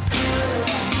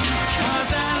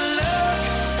 'Cause I look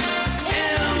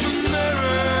in the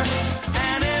mirror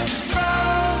and it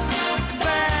throws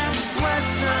back a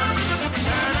question,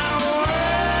 and I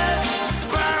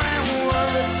whisper in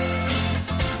words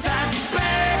that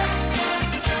beg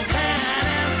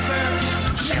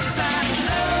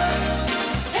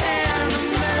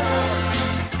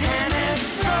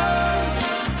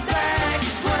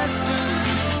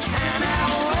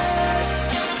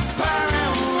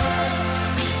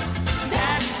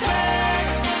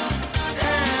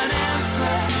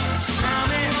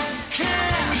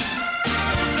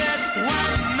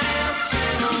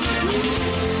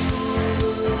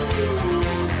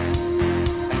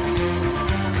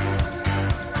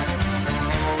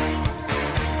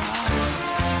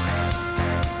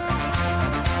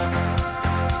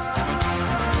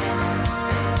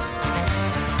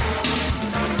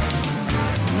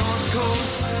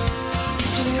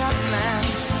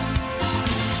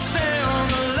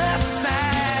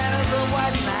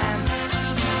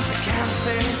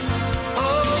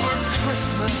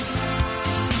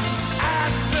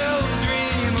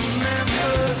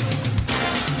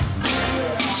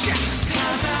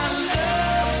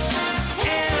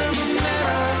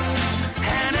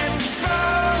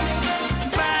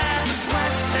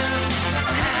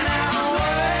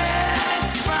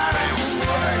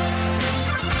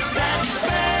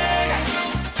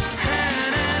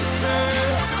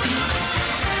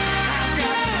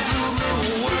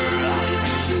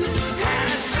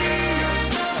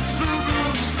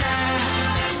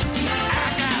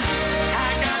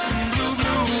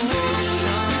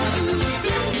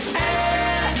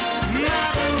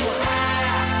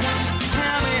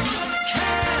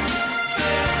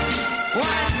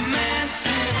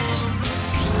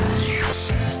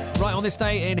Right, on this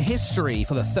day in history,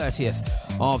 for the 30th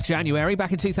of January,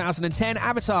 back in 2010,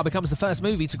 Avatar becomes the first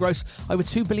movie to gross over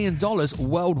 $2 billion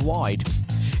worldwide.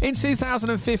 In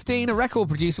 2015, a record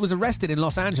producer was arrested in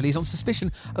Los Angeles on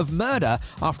suspicion of murder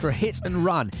after a hit and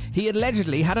run. He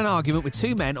allegedly had an argument with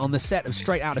two men on the set of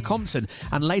Straight Outta Compton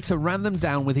and later ran them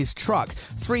down with his truck.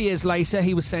 3 years later,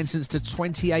 he was sentenced to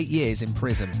 28 years in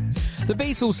prison. The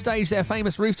Beatles staged their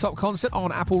famous rooftop concert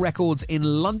on Apple Records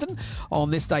in London on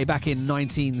this day back in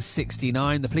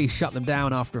 1969. The police shut them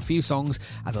down after a few songs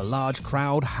as a large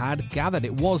crowd had gathered.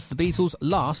 It was the Beatles'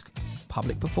 last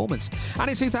public performance. And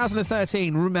in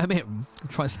 2013,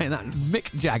 try saying that,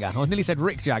 Mick Jagger. I nearly said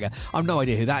Rick Jagger. I've no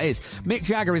idea who that is. Mick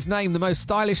Jagger is named the most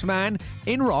stylish man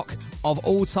in rock of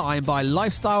all time by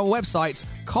lifestyle website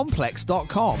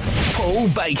Complex.com. Paul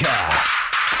Baker.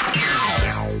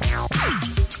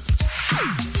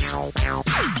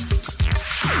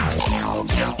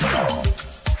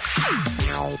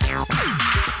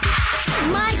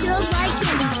 My girl's like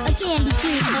candy, a candy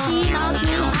tree. She knocks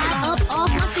me high up off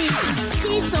my feet.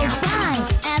 She's so fine,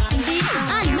 as can be.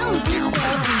 I know this girl is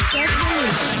just for me.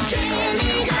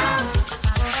 Candy girl,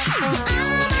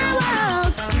 you're my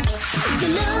world. You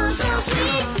look so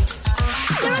sweet.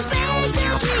 You're a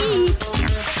special treat.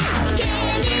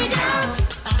 Candy girl,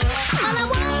 all I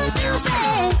want to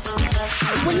say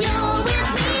when you're with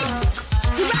me,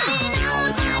 you're brighten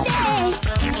up my day.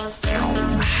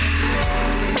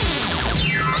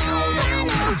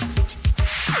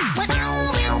 When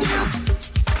I'm with you,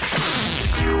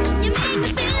 you make me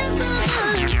feel so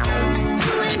good.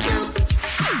 You and you,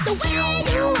 the way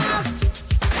you walk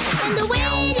and the way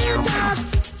you talk,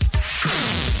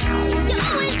 you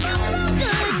always look so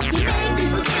good. You make me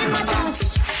forget my thoughts.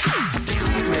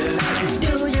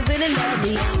 Do you really love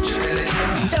me?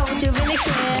 Don't you really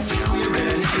care?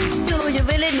 Do you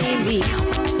really need me?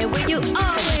 And will you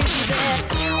always be there?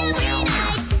 Every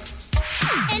night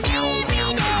and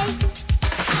every day,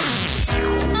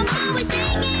 I'm always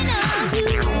thinking of you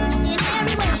in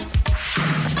every way.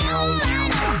 All I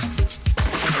know,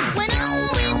 when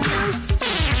I'm with you,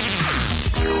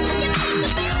 you make me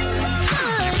feel so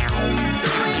good.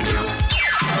 You and you,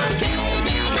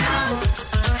 candy girl,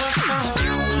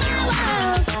 all my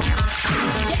world.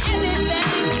 You're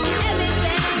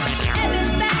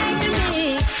everything to me.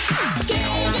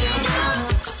 Candy girl,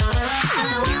 all I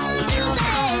want to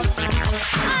say,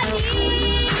 I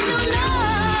need your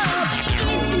love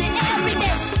each and every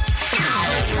day.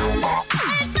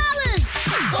 Hey fellas,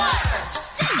 what?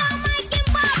 Check out Mike and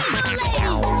Bobby, the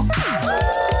lady.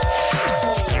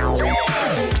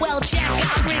 Well, check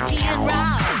out Ricky and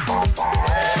Rob.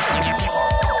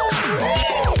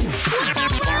 What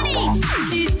about Ronnie?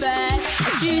 She's bad.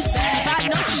 I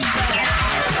know she's bad.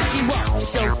 She walks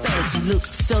so fast, she looks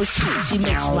so sweet. She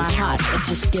makes my heart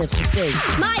just skip a beat.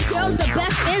 My girl's the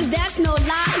best and that's no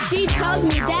lie. She tells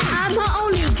me that I'm her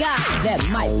only guy. That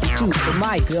might be true, but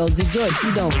my girl's a joy.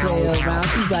 She don't play around,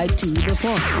 she's right to the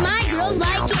point. My girl's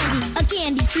like candy, a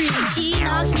candy tree. She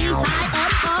knocks me high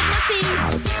up off my feet.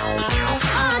 Oh,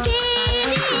 candy.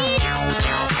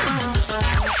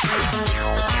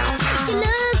 You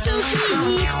look so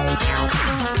sweet. Oh, candy.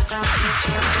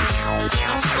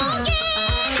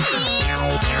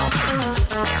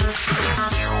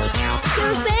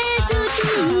 You're special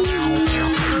treat.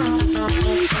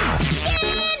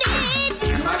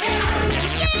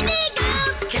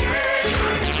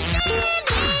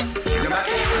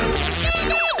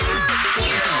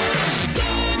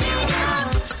 Candy girl.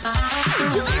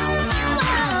 You are my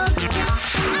world.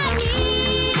 I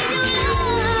need your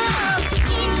love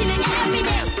each and every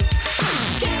day.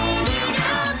 Candy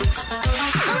girl,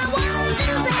 all I want to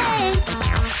say,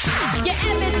 you're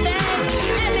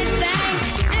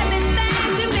everything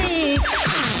to me.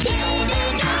 Candy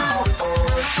girl,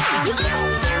 you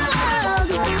are my world.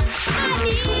 I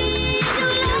need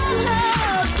your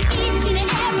love each and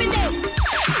every day. Candy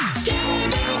girl,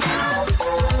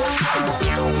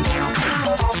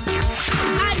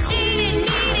 I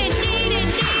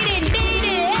need it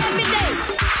every day.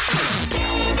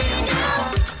 Candy girl.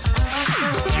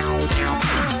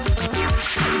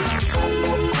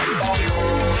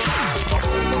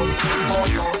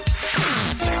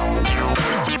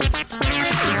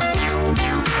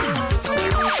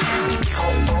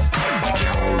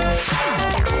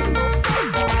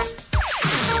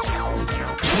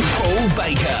 Paul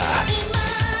Baker.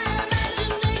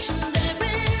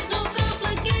 There is no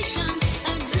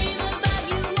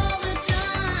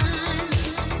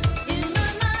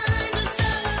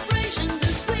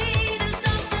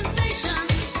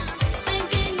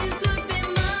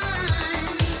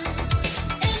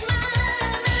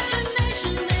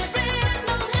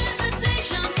hesitation.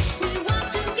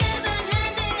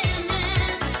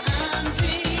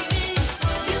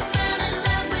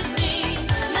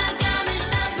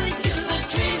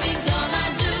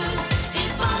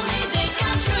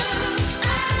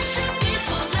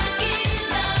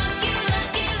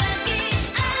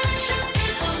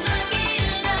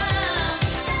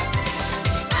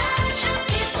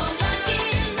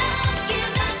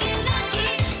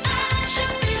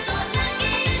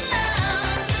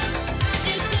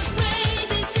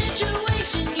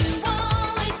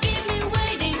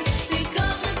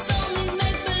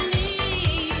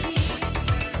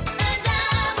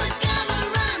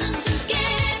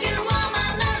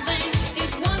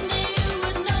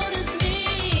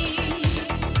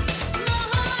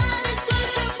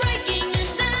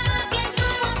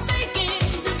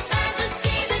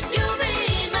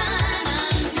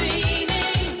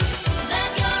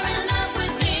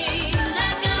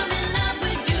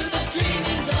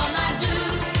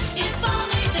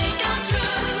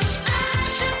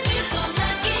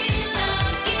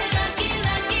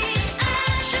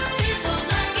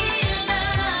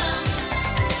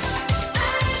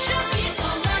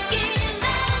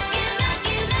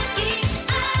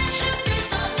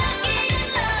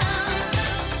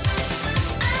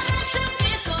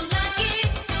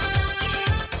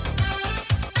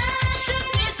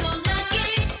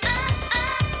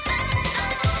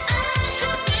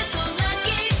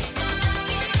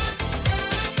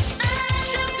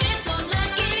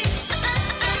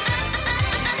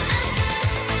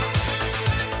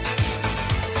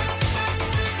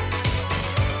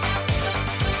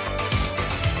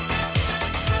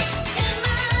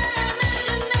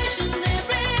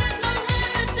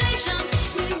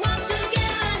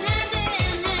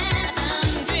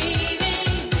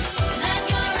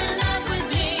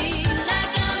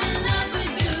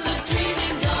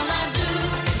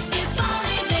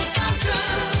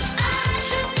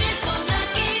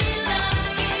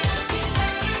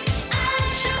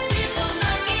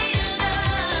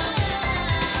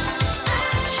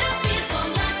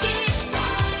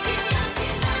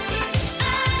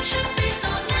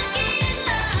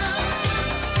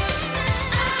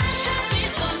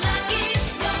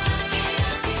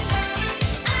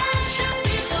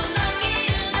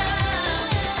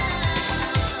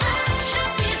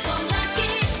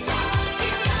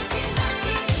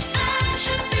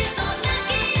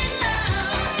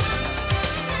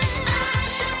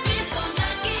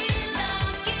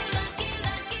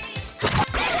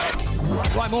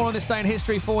 Right, more on this day in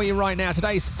history for you right now.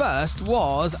 Today's first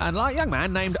was a young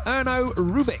man named Erno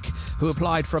Rubik, who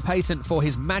applied for a patent for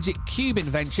his magic cube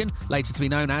invention, later to be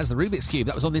known as the Rubik's Cube.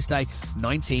 That was on this day,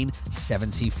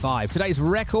 1975. Today's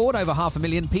record, over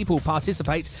 500,000 people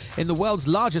participate in the world's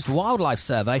largest wildlife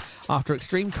survey after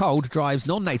extreme cold drives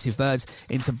non-native birds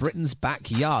into Britain's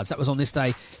backyards. That was on this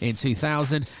day in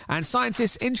 2000. And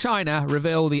scientists in China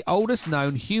reveal the oldest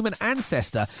known human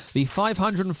ancestor, the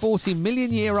 540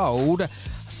 million year old,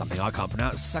 something I can't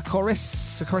pronounce,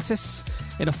 Saccharis,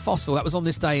 in a fossil. That was on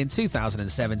this day in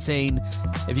 2017.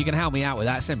 If you can help me out with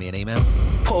that, send me an email.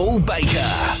 Paul Baker.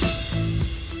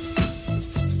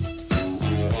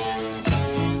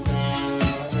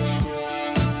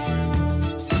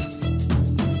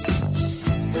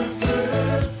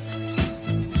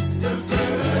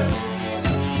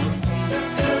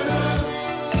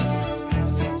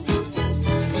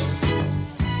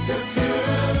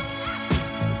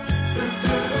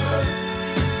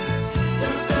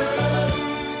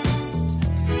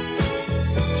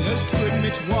 Just to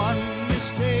admit one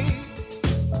mistake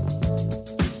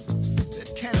that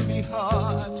can be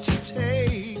hard to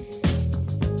take.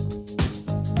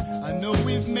 I know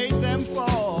we've made them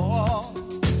fall,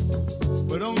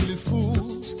 but only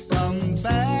fools come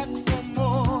back for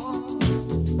more.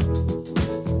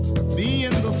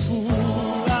 Being the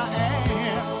fool I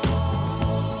am,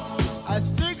 I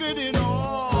figured in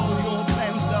all your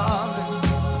plans, darling,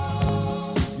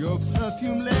 your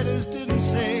perfume letters didn't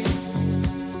say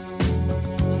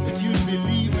that you'd be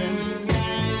leaving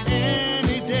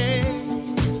any day.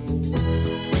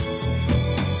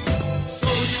 So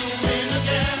you win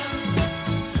again,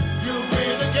 you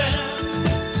win again.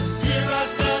 Here I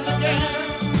stand again,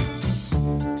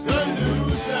 the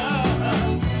loser.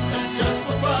 And just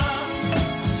for fun,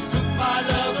 took my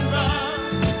love and run.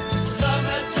 Love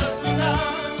had just begun.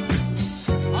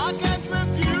 I can't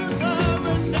refuse her,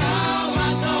 and now I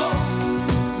know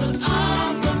that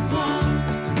I'm the fool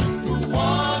who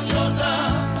won your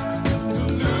love, to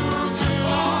lose it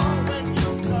all when you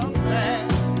come back.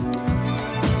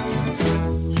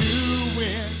 You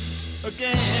win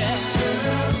again.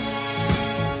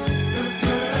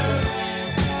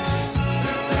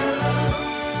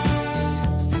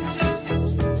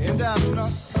 And I'm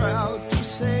not proud to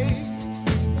say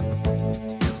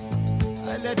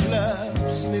I let love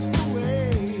slip away.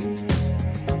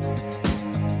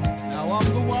 Now I'm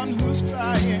the one who's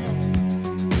crying.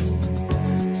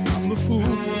 I'm the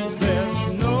fool, there's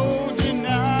no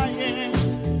denying.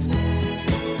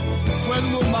 When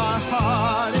will my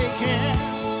heart again?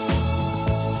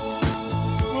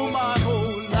 Will my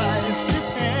whole life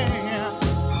depend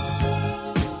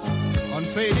on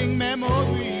fading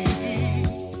memories?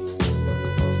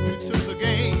 You took the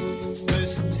game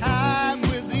this time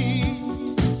with ease.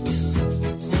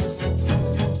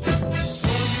 So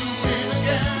you win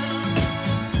again,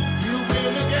 you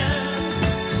win again.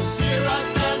 Here I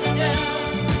stand again,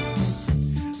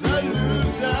 the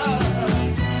loser.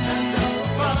 And just for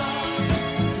fun,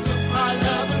 you took my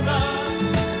love and run.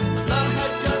 Love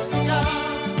had just begun.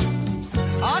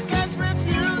 I can't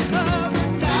refuse her,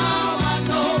 and now I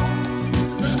know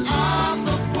that I'm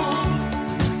the fool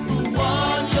who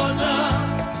won your love,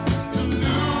 to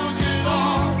lose it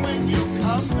all when you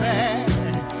come back.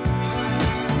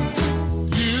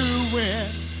 You win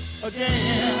again.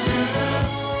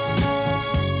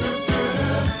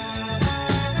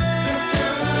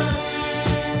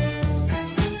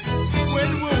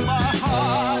 When will my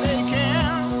heart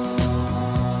again?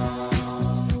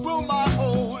 Will my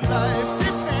whole life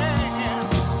depend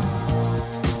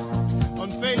on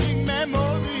fading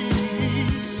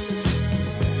memories?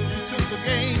 You took the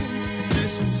game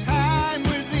this time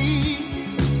with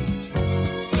ease.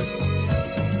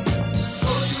 So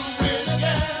you win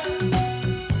again,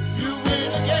 you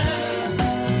win again.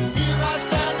 Here I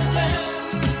stand again,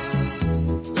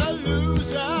 the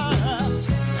loser.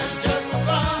 And just for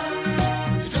fun,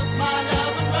 you took my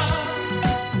love and run.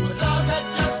 But love had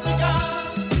just begun.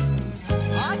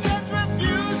 I can't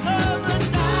refuse her, and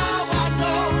now I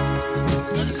know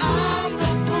that I'm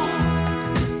the fool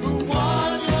who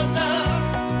won your love,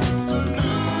 to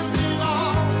lose it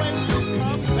all when you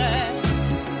come back.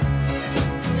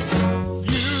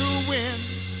 You win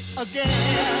again.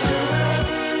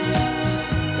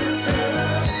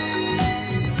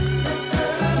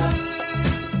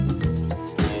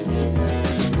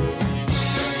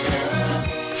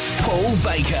 Paul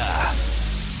Baker.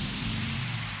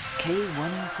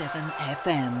 K107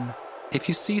 FM. If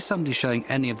you see somebody showing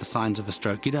any of the signs of a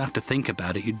stroke, you don't have to think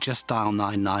about it, you just dial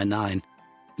 999.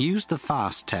 Use the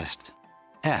FAST test.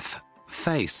 F.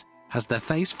 Face. Has their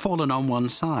face fallen on one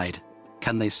side?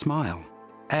 Can they smile?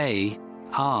 A.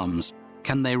 Arms.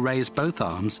 Can they raise both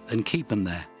arms and keep them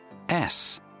there?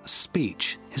 S.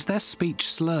 Speech. Is their speech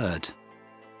slurred?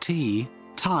 T.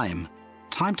 Time.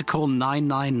 Time to call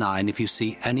 999 if you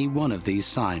see any one of these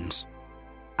signs.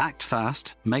 Act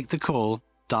fast, make the call,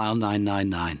 dial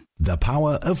 999. The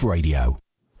power of radio.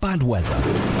 Bad weather.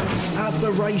 At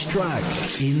the racetrack.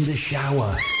 In the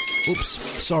shower. Oops,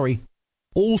 sorry.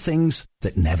 All things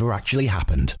that never actually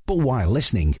happened. But while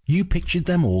listening, you pictured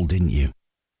them all, didn't you?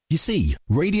 You see,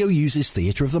 radio uses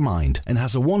theatre of the mind and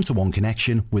has a one-to-one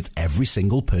connection with every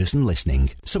single person listening.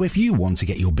 So if you want to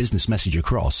get your business message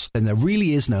across, then there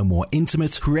really is no more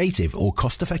intimate, creative or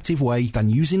cost-effective way than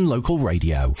using local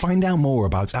radio. Find out more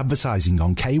about advertising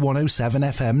on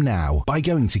K107 FM now by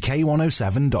going to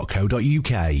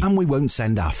k107.co.uk, and we won't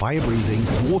send our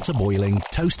fire-breathing, water-boiling,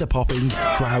 toaster-popping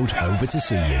crowd over to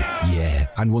see you. Yeah,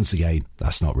 and once again,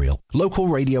 that's not real. Local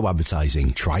radio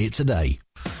advertising. Try it today.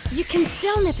 You can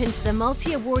still nip into the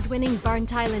multi-award-winning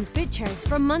Burnt Island Butchers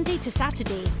from Monday to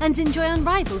Saturday and enjoy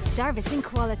unrivaled service and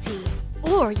quality.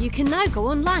 Or you can now go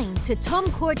online to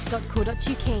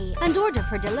tomcords.co.uk and order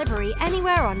for delivery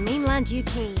anywhere on mainland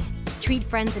UK. Treat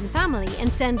friends and family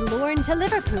and send Lauren to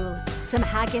Liverpool, some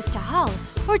haggis to Hull,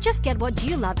 or just get what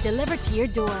you love delivered to your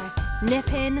door.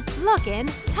 Nip in, log in,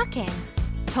 tuck in.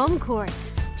 Tom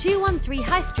Cords, 213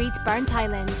 High Street, Burnt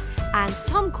Island, and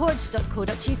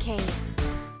tomcords.co.uk.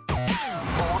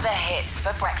 All the hits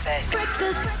for breakfast.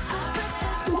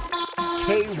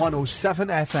 K107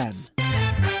 FM.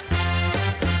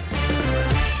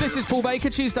 This is Paul Baker.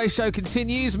 Tuesday show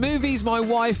continues. Movies my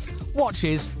wife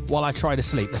watches while I try to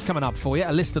sleep. That's coming up for you.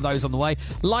 A list of those on the way.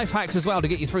 Life hacks as well to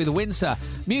get you through the winter.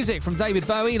 Music from David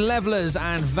Bowie, Levellers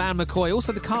and Van McCoy.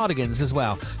 Also the Cardigans as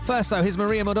well. First though, here's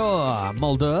Maria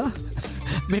Mulder.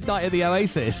 Midnight at the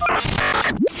Oasis.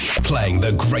 Playing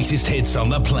the greatest hits on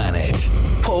the planet.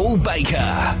 Paul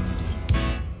Baker.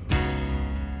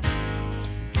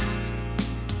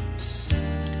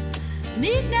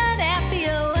 Midnight at the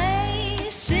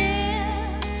Oasis.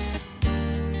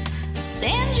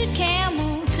 Send your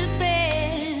camel to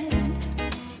bed.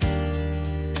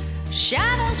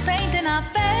 Shadows painting our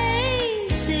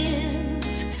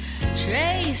faces.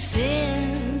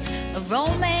 Traces of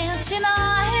romance in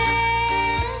our head.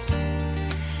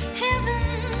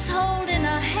 Heaven's holding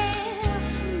a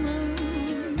half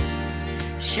moon,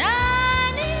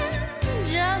 shining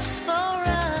just for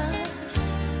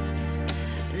us.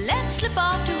 Let's slip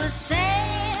off to a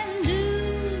sand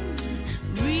dune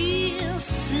real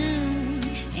soon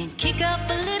and kick up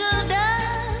a little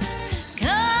dust.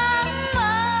 Come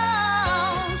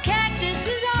on, cactus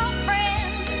is our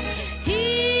friend.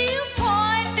 He'll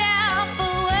point out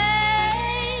the way.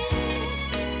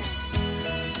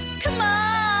 Come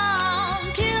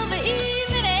on, till the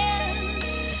evening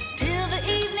ends, till the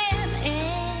evening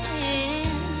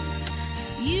ends.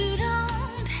 You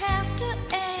don't have to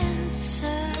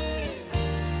answer.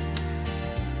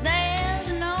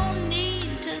 There's no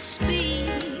need to speak.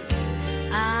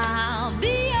 I'll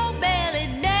be your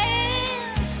belly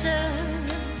dancer,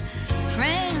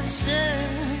 prancer,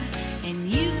 and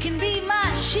you can be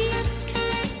my chic.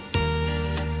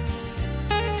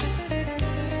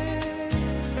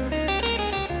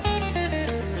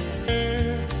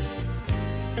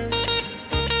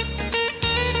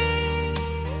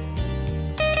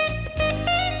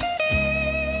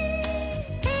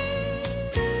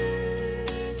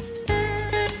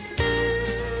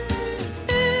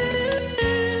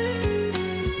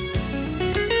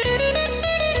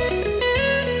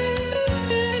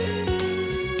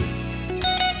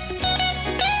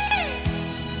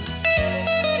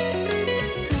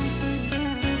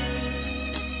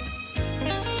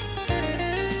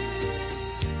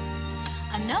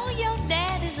 I know your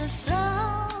dad is a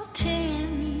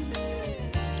sultan,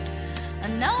 a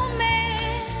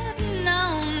nomad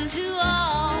known to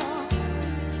all,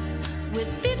 with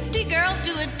 50 girls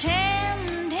to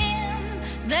attend him.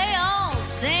 They all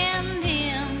send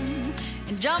him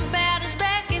and jump at his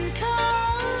beck and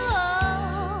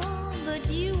call. But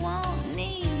you won't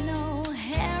need no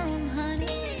harem,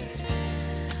 honey,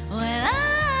 when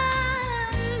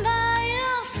I'm by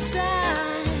your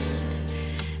side.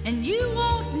 And you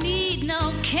won't need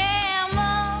no camel.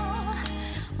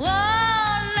 Whoa,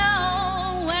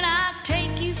 no, when I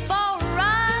take you for a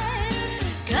ride.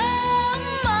 Come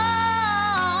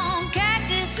on,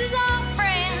 cactus is our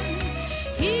friend.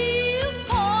 He'll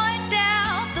point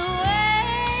out the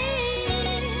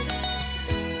way.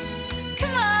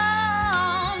 Come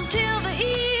on, till the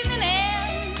evening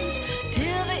ends,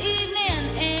 till the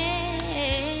evening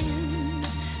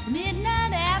ends.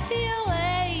 Midnight at the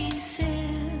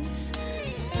Oasis.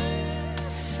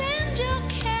 Send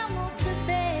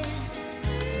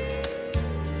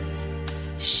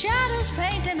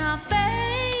in our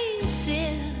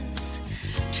faces,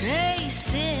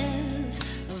 traces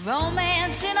of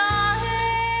romance in our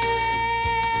head.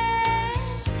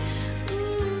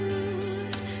 Ooh,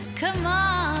 come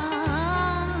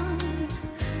on,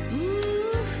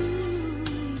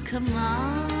 ooh, come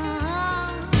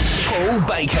on. Paul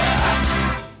Baker.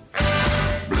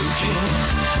 Blue Jean,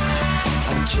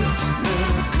 I just met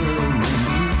a girl named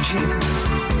Blue Jean.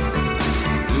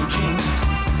 Blue Jean,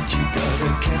 she got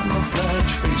a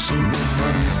camouflage face on her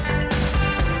money.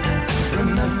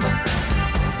 Remember,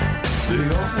 they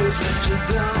always let you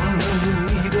down when you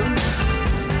need them.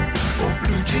 Oh,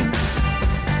 Blue Jean,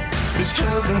 is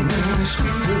heaven really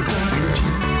sweeter than Blue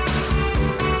Jean?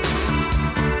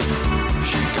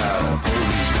 She got a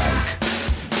police back.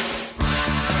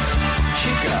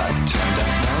 She got turned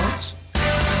up nose.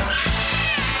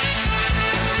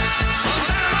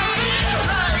 Sometimes I feel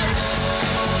like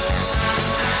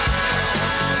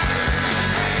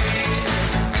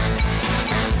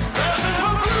there's a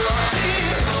cruelty.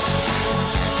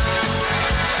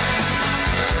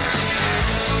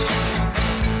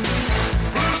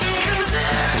 Routine can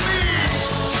set me.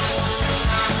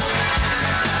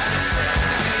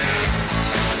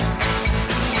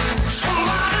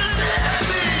 Somebody set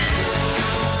me.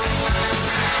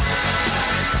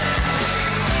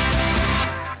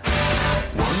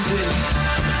 One day,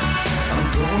 I'm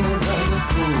gonna write a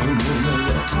poem in a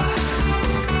letter.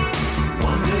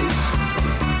 One day,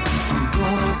 I'm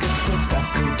gonna get the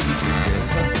faculty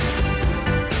together.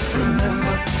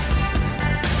 Remember,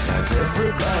 like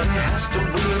everybody has to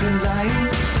wait in line.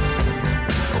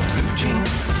 Oh, Blue Jean,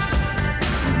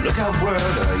 look out, word,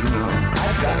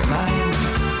 I've got mine.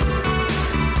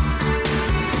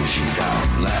 She got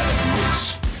Latin roots.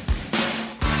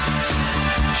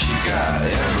 She got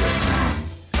everything.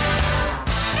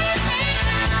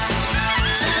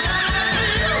 Sometimes I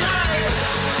feel like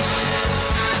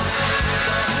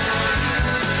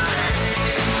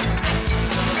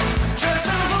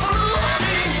dressing for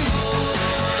routine.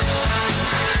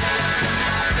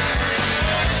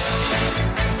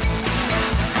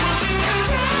 Routine can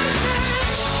take me.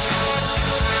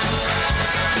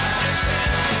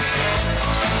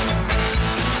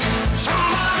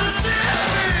 Somebody set me.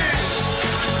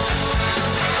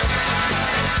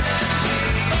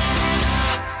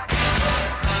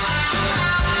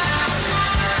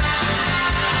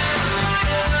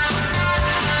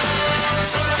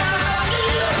 Sometimes I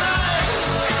feel like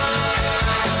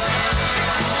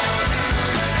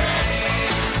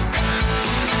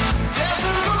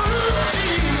dancing for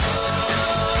routine.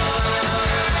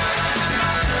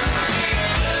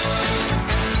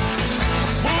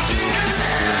 Routine can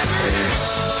set me.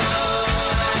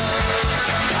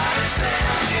 Somebody set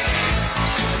me.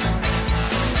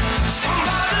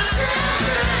 Somebody set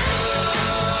me.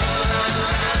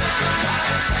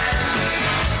 Somebody set me.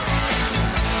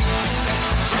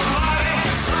 Somebody,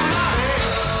 somebody,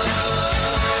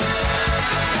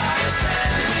 somebody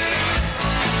set me.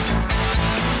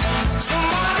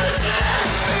 Somebody set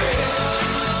me.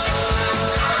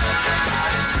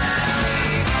 Somebody set me.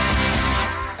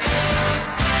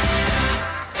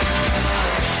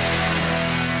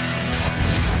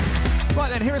 Right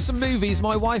then, here are some movies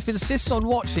my wife insists on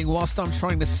watching whilst I'm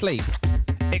trying to sleep.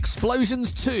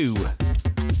 Explosions 2.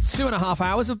 2.5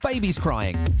 hours of babies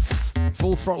crying.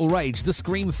 Full Throttle Rage, The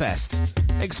Scream Fest.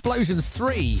 Explosions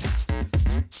 3.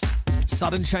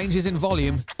 Sudden changes in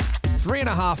volume.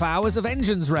 3.5 hours of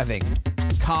engines revving.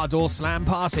 Car door slam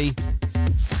party.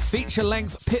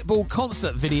 Feature-length Pitbull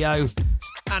concert video.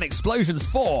 And Explosions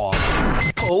 4.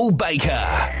 Paul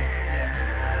Baker.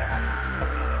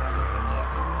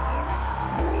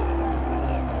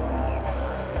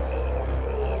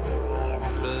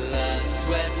 Blood,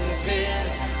 sweat, and tears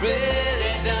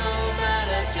really don't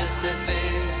matter. It's just the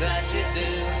things that you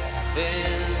do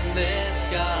in this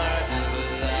garden.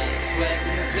 Blood, sweat,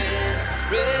 and tears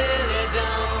really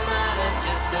don't matter. It's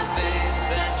just the things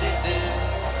that you do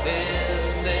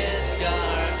in this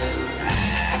garden.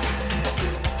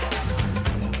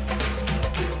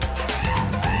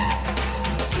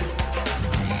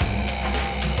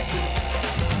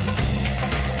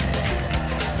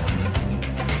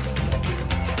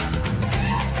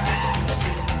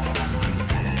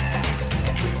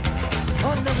 I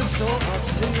never thought I'd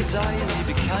see the day when you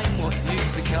became what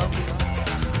you've become.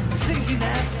 It's easy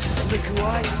now to just look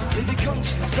away, leave your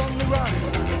conscience on the run.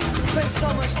 Spend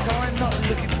so much time not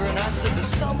looking for an answer, but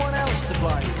someone else to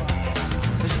blame.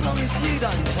 As long as you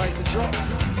don't take the drop,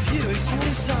 to you it's all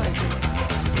the same.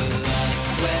 Blood,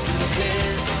 sweat, and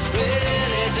tears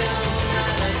really don't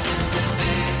matter. Just the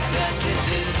things that you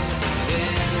do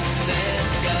in this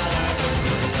garden.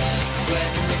 Blood,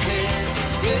 sweat,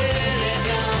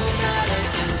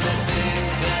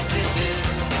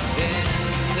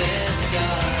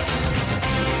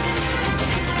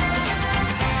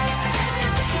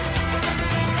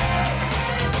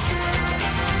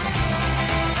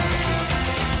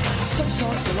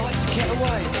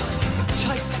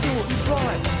 and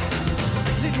fly.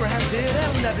 Live around here,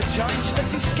 they'll never change. They're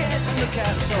too scared to look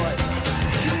outside.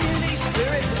 Community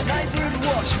spirit, neighbourhood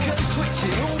watch, curtains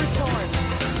twitching all the time.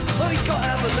 Well, we gotta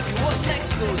have a look at what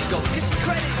next door's got, because the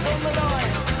credit's on the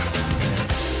line.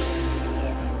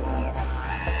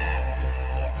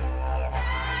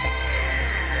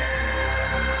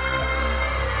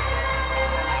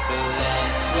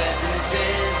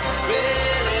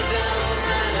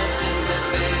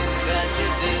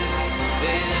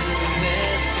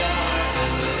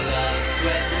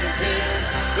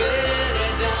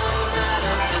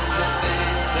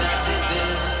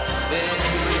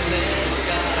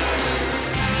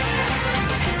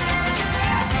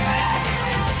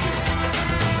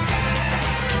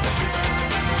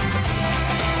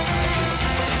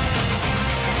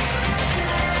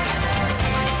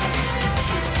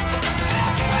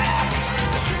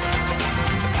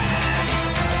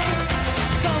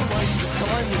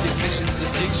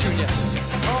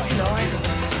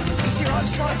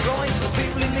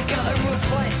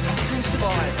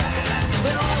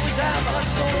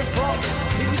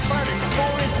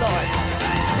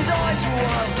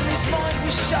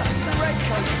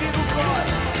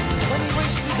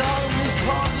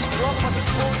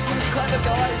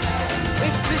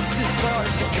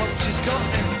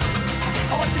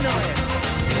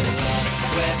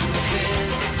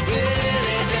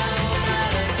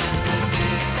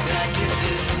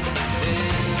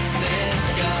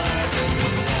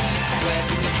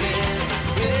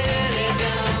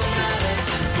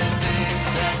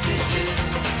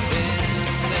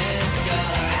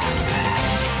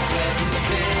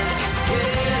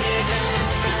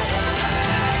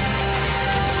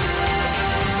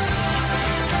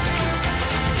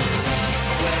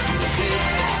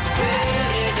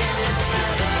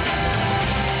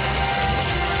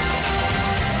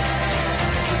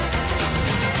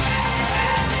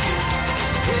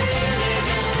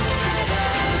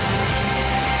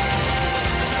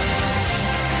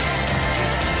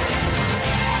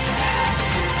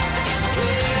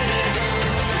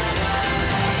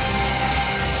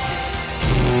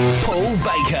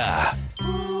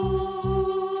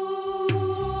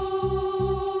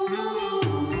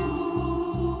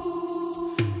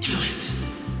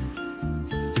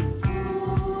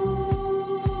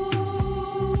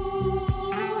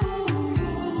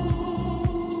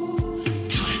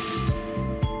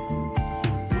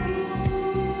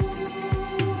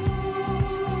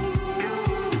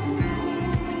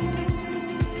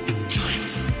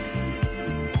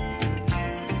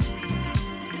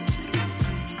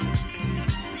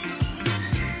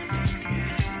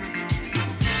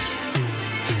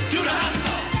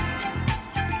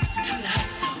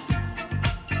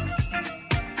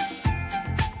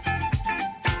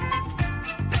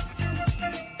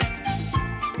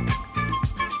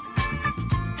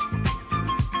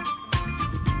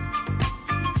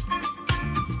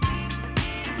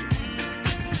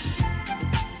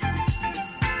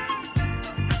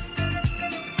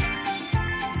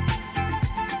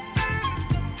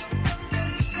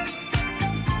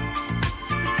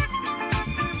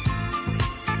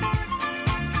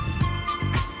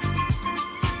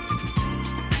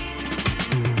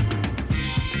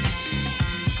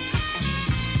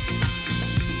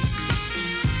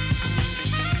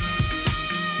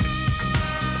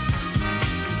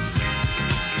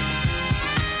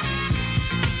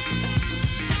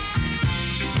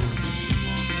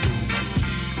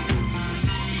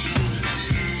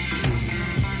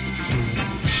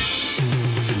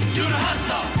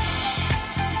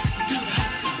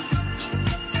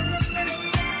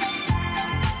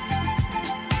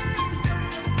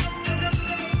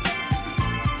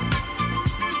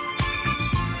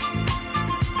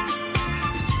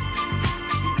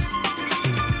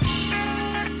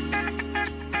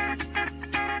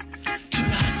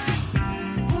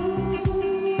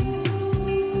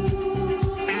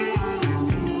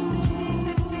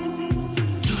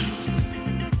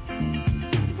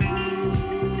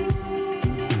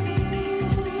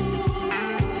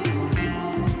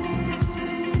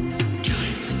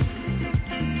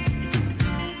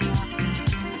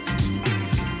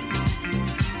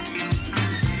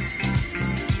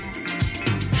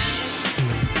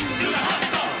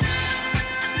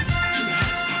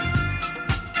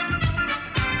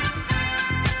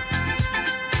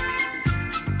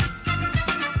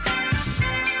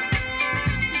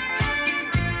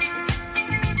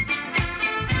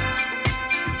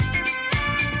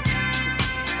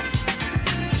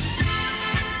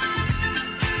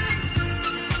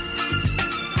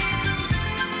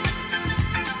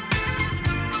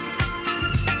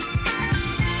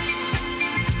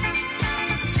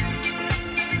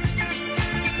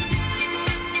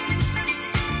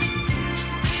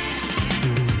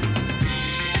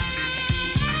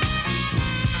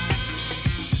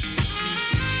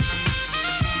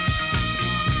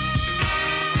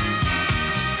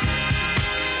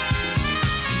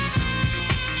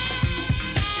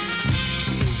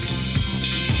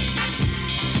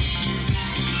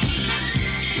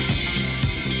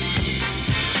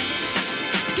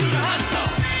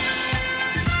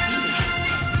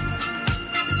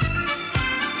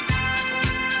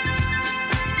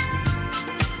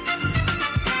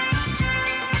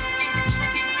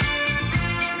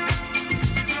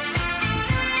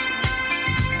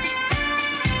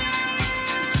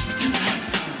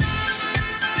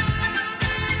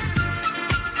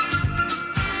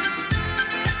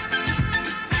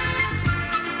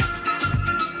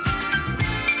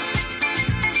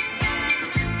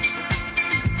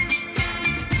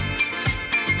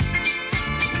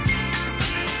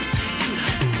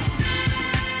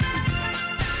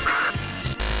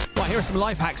 are some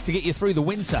life hacks to get you through the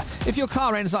winter. If your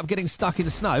car ends up getting stuck in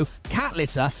snow, cat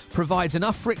litter provides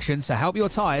enough friction to help your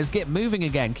tyres get moving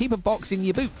again. Keep a box in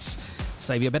your boots.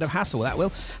 Save you a bit of hassle, that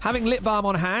will. Having lip balm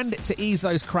on hand to ease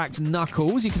those cracked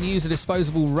knuckles. You can use a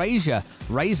disposable razor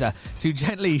to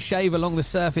gently shave along the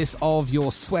surface of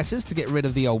your sweaters to get rid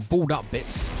of the old balled up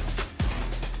bits.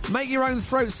 Make your own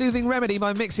throat-soothing remedy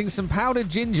by mixing some powdered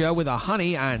ginger with a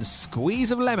honey and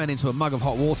squeeze of lemon into a mug of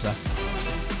hot water.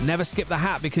 Never skip the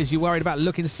hat because you're worried about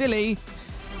looking silly.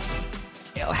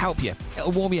 It'll help you.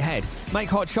 It'll warm your head. Make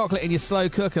hot chocolate in your slow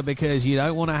cooker because you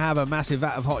don't want to have a massive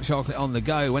vat of hot chocolate on the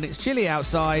go when it's chilly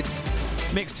outside.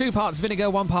 Mix 2 parts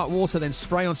vinegar, 1 part water, then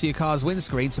spray onto your car's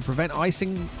windscreen to prevent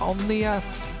icing on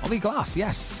the glass,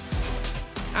 yes.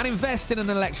 And invest in an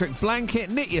electric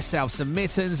blanket, knit yourself some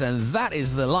mittens, and that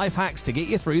is the life hacks to get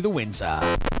you through the winter.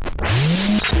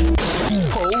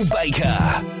 Paul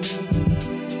Baker.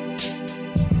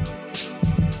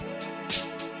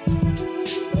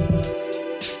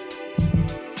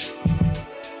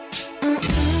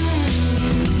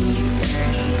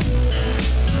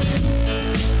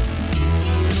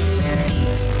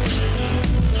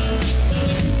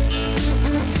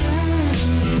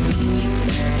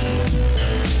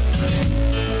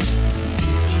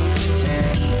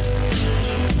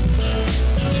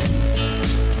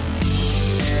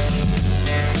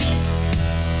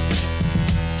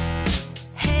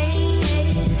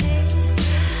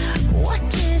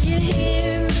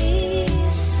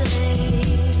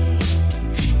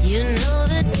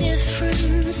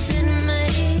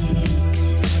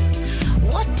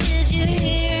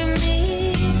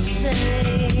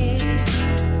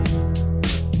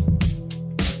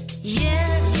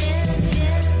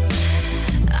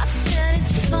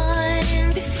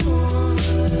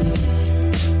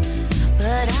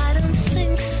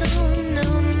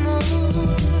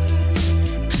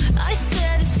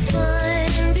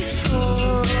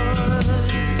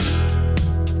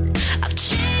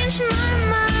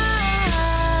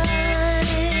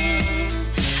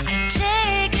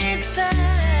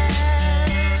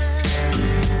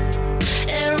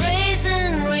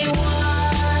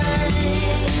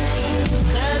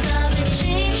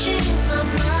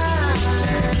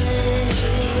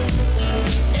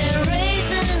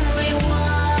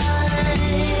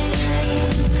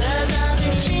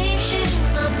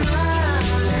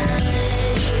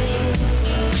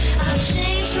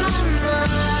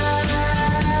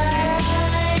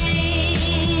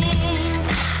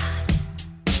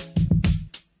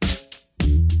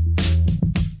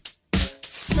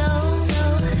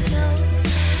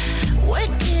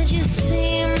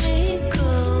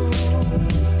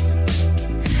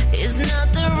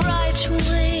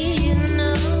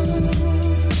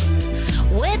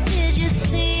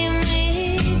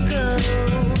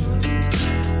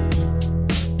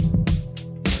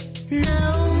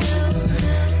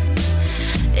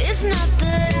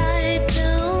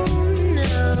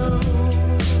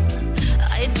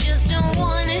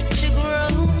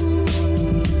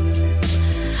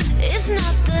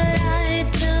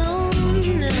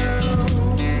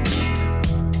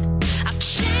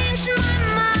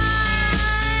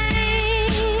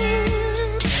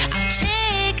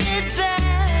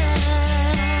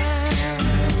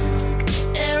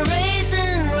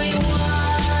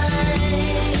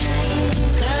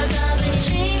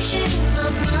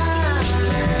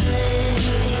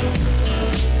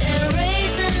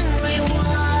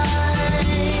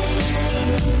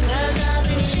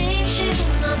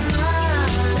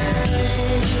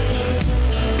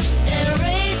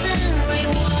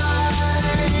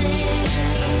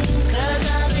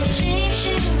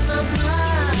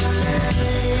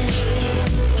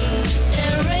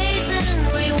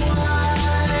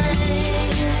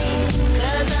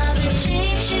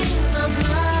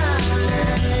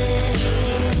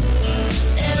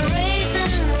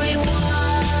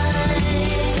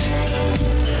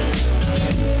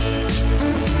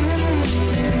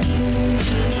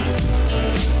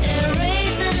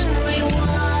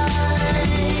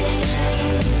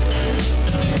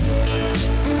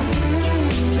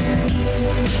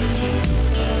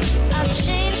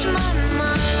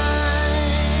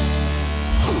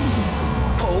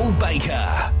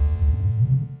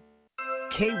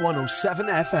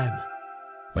 K107 FM.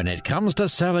 When it comes to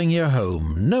selling your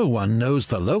home, no one knows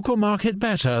the local market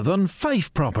better than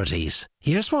Fife Properties.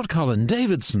 Here's what Colin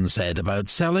Davidson said about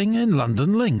selling in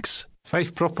London Links.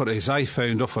 Fife Properties, I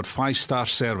found, offered 5-star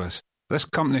service. This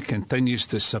company continues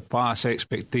to surpass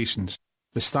expectations.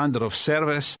 The standard of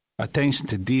service, attention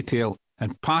to detail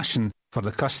and passion for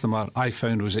the customer I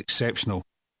found was exceptional.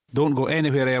 Don't go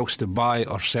anywhere else to buy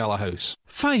or sell a house.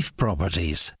 Fife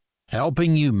Properties.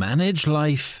 helping you manage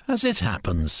life as it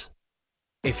happens.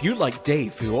 If you're like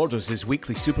Dave, who orders his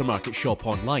weekly supermarket shop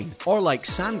online, or like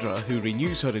Sandra, who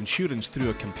renews her insurance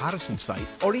through a comparison site,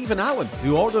 or even Alan,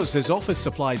 who orders his office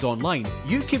supplies online,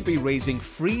 you can be raising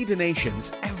free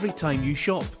donations every time you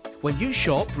shop. When you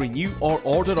shop, renew or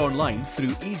order online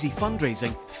through Easy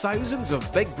Fundraising, thousands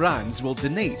of big brands will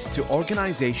donate to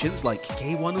organisations like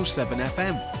K107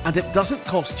 FM. And it doesn't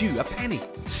cost you a penny.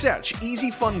 Search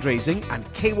Easy Fundraising and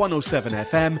K107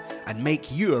 FM and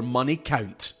make your money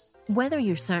count. Whether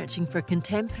you're searching for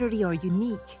contemporary or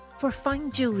unique, for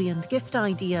fine jewellery and gift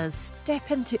ideas,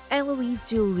 step into Eloise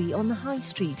Jewellery on the High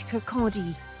Street,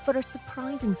 Kirkcaldy, for a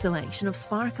surprising selection of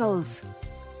sparkles.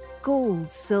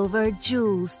 Gold, silver,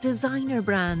 jewels, designer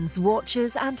brands,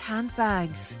 watches and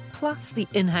handbags, plus the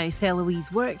in-house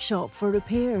Eloise workshop for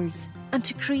repairs, and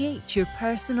to create your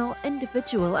personal,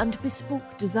 individual and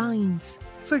bespoke designs.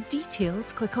 For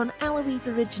details, click on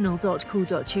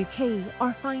eloiseoriginal.co.uk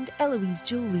or find Eloise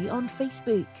Jewellery on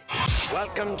Facebook.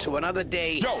 Welcome to another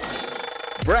day.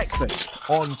 Breakfast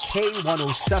on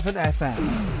K107 FM.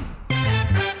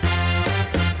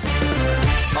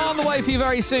 On the way for you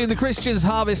very soon, the Christian's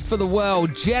Harvest for the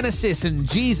World, Genesis and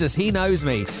Jesus, He Knows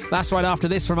Me. That's right after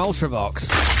this from Ultravox.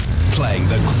 Playing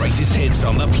the greatest hits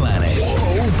on the planet.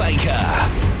 Paul Baker.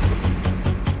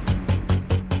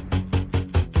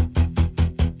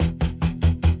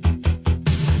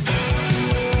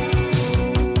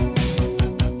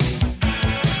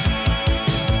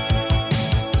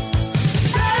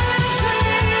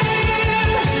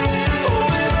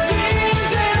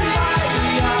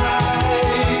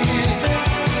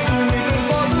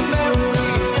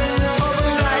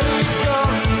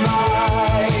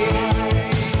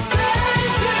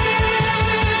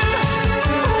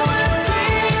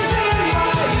 Dancing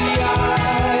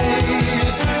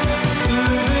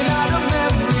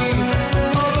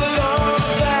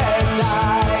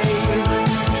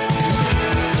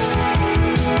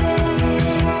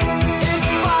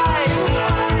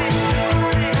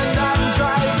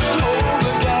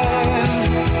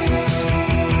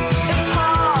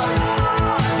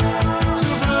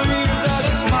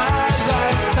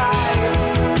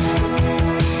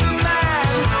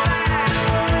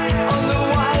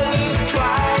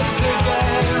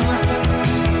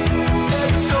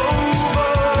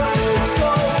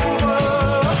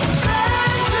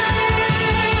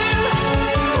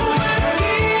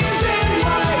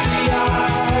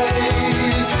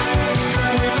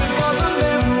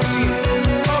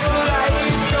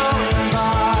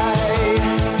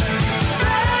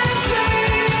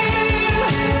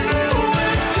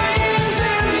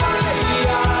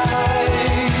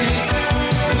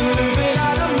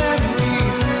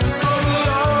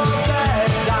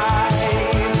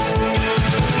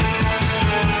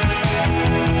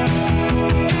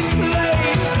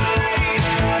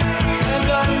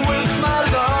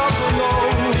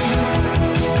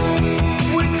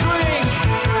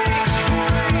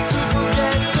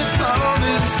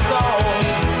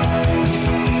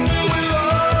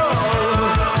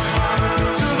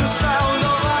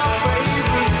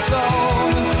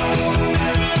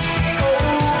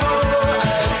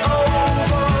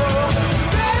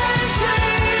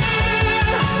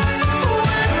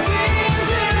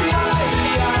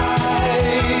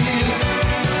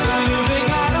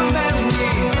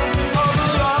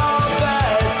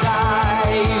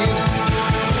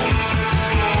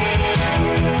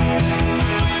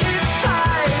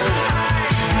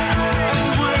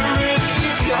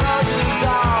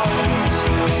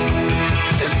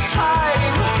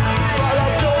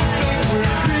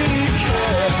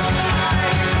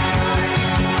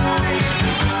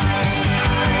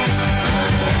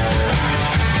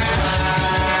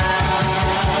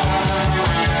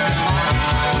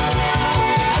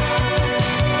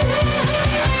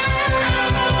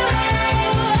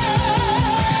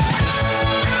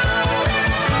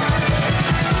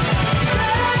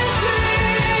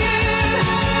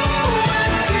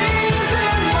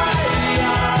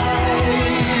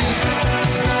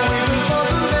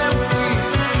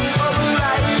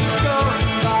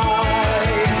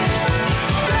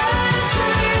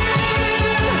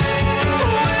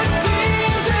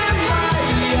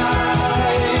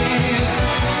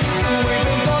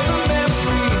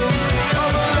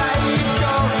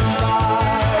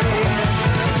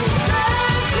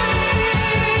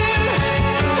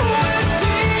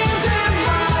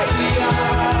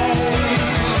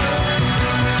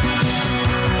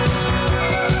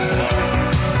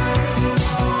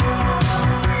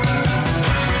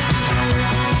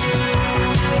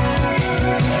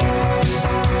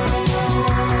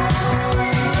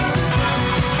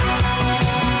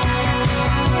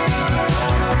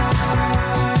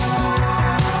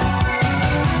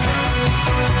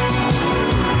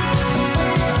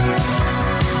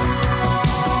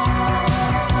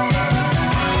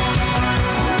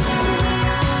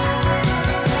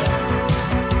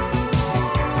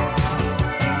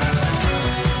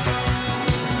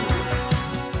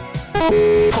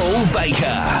Paul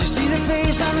Baker. You see the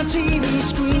face on the TV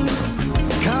screen,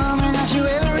 coming at you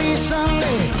every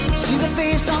Sunday. See the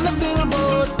face on the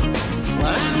billboard,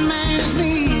 well, that man is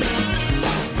me.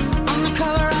 On the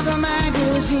cover of the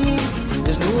magazine,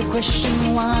 there's no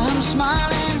question why I'm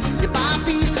smiling. You buy a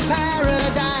piece of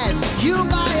paradise, you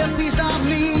buy a piece of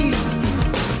me.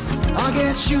 I'll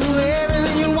get you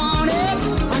everything you wanted,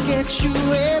 I'll get you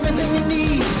everything you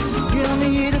need. You don't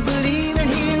need to believe in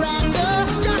hereafter,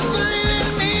 just believe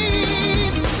in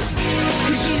me.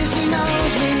 'Cause Jesus, he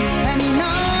knows me, and he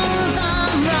knows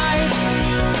I'm right.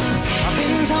 I've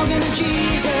been talking to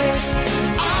Jesus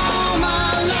all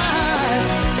my life.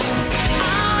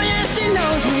 Oh yes, he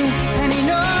knows me, and he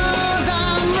knows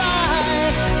I'm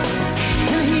right.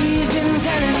 And he's been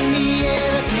telling me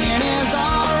everything is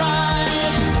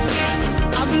alright.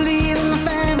 I believe in the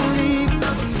family,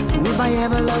 with my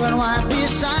ever-loving wife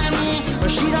beside me. But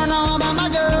she don't know about my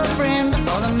girlfriend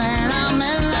or the man I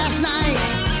met last night.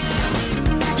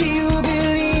 Do you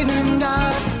believe in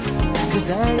God? 'Cause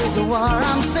that is the war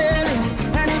I'm selling.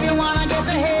 And if you wanna get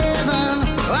to heaven,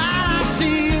 I'll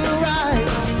see you right.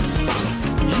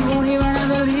 You won't even have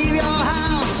to leave your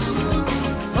house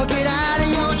or get out of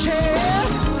your chair.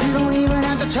 You don't even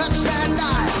have to touch that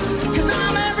dial, 'cause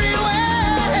I'm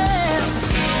everywhere.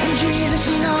 And Jesus,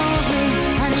 he knows me,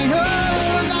 and he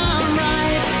knows I'm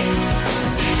right.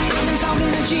 I've been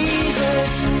talking to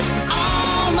Jesus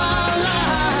all my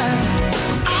life.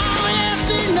 Oh yes,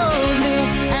 he knows me,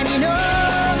 and he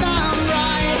knows I'm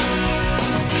right.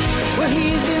 Well,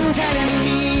 he's been telling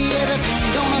me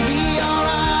everything's gonna be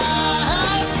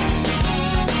alright.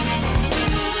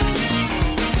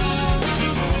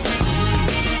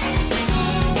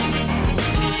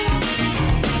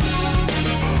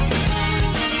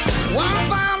 Won't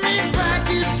find me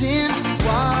practicing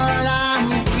what I'm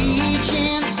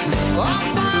preaching. Won't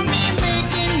find me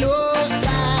making no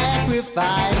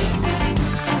sacrifice.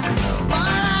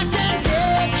 But I can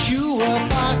get you a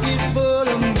pocket full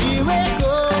of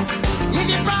miracles. If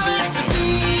you promise to be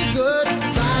good,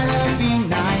 try to be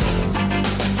nice.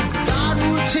 God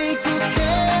will take good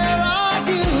care of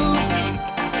you.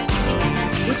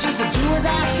 Which is to do as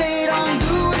I say, don't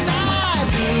do as I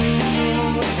do.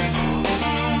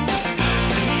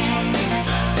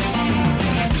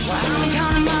 Well, I'm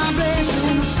counting my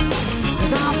blessings,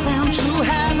 'cause I found true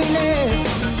happiness.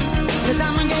 'Cause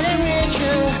I'm getting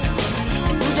richer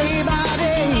day by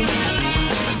day.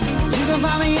 You can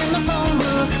find me in the phone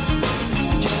book,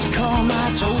 just call my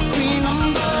toll-free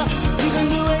number. You can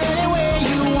do it any way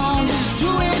you want, just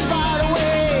do it right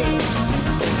away.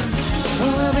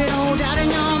 There'll be no doubt in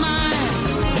your mind,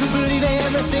 you believe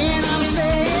everything I'm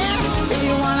saying. If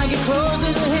you wanna get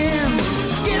closer to him,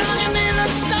 get on your knees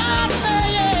and start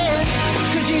praying.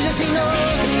 'Cause Jesus, he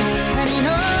knows me, and he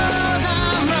knows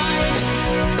I'm right.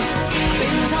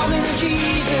 Been talking to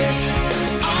Jesus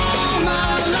all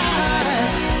my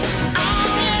life. Oh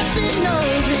yes, he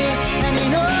knows me, and he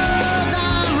knows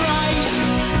I'm right.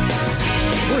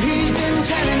 Well, he's been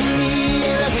telling me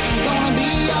everything's gonna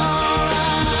be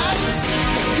alright.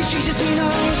 'Cause Jesus, he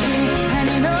knows me, and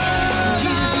he knows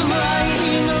I'm right.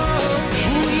 He knows,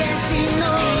 oh yes, he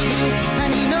knows me,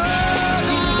 and he knows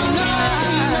I'm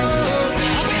right.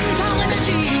 I've been talking to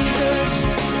Jesus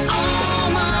all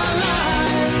my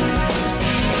life,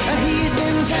 and he's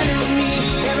been telling me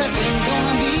everything's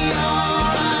gonna be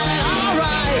alright,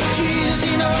 alright. Jesus,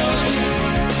 he knows me.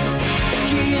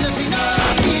 Jesus, he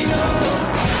knows me.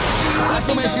 That's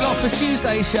almost you lot for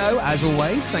Tuesday's show. As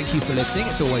always, thank you for listening.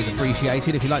 It's always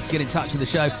appreciated. If you'd like to get in touch with the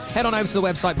show, head on over to the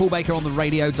website,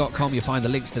 paulbakerontheradio.com. You'll find the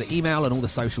links to the email and all the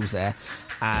socials there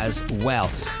as well.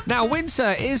 Now,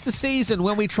 winter is the season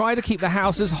when we try to keep the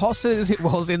house as hot as it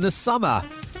was in the summer.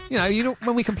 You know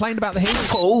when we complained about the heat.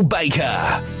 Paul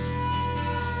Baker.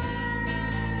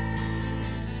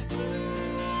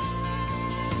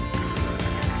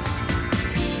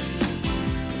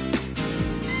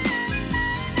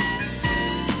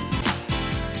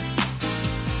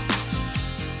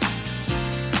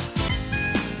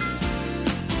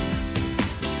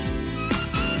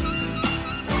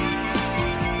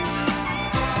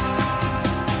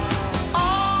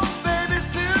 All babies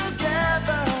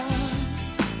together,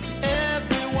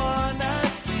 everyone I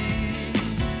see.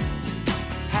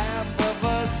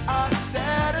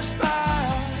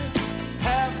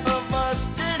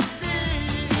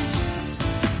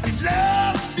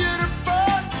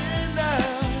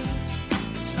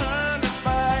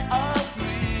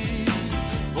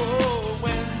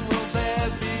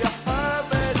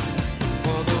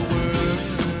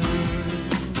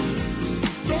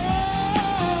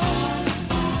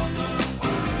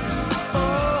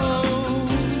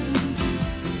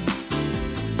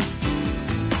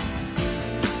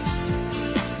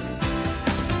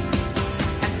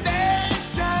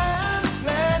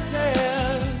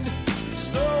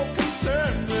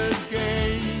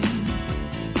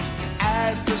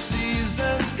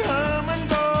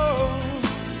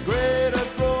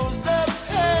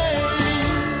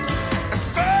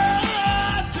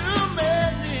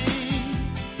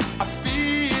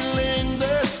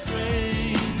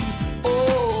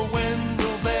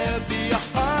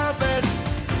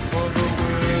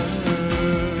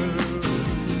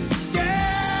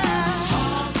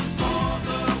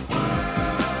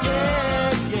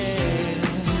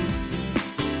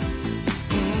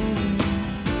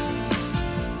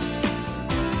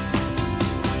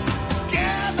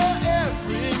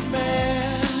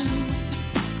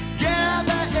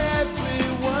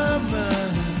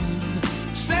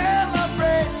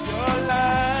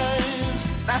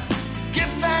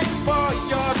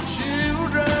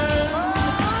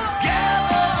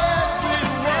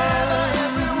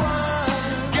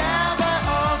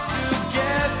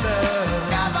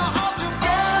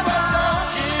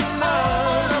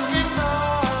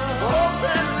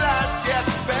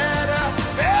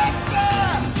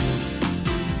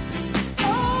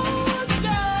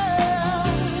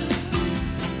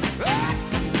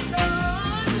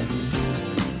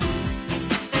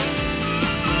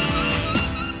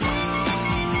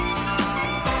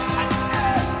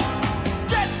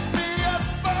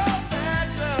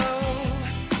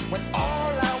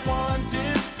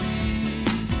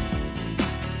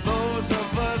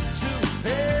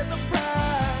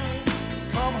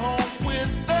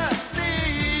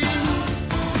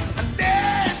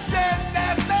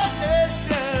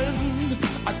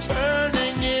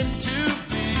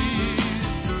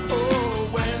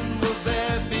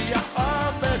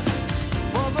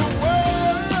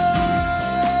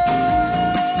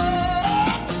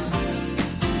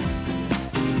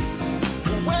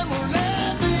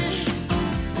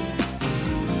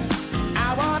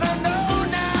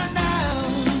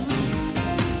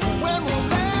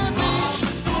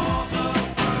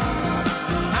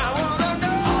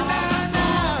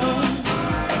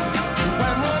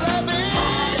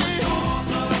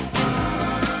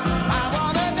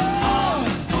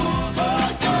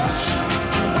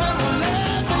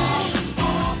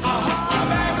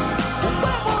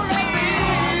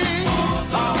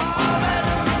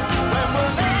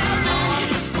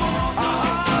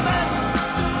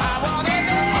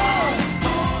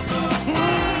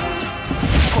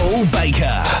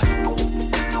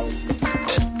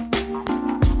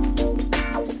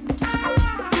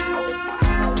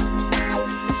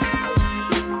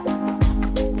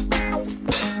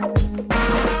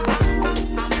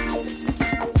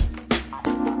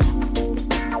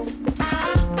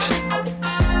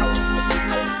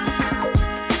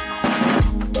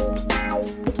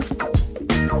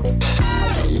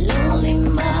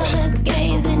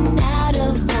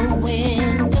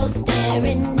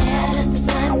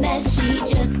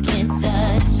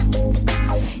 touch.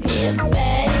 If at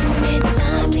any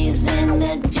time he's in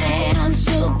a jam,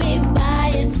 she'll be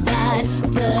by his side.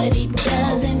 But he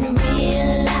doesn't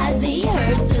realize he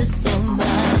hurts her so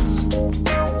much.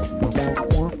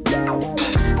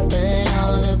 But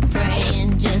all the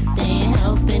praying just ain't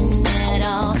helping at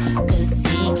all, 'cause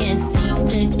he can't seem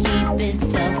to keep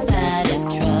himself out of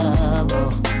trouble.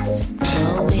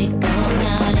 So he goes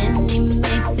out and he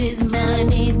makes his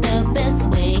money the best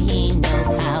way he knows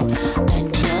how.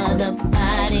 Another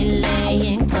body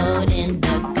laying cold in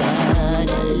the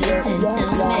gutter. Listen to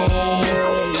me.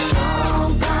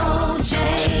 Don't go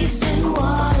chasing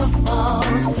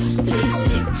waterfalls. Please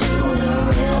stick to the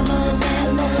rivers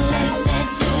and the lakes that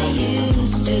you're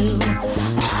used to.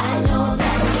 I know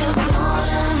that you're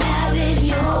gonna have it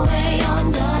your way or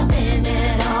nothing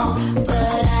at all,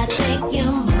 but I think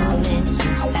you're moving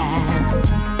too fast.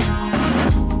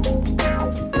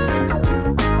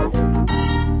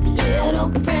 Little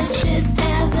Precious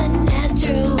has a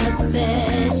natural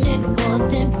obsession for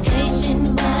temptation,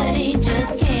 but he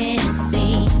just can't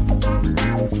see.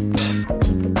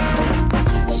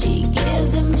 She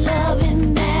gives him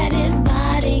loving that his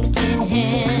body can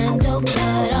handle,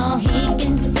 but all he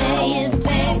can say is,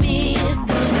 baby, it's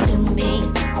good to me.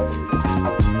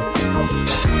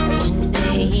 One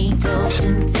day he goes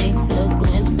and takes a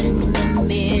glimpse in the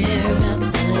mirror,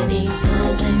 but he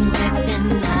doesn't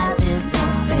recognize his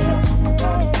own face.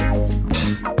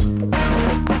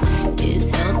 His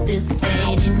health is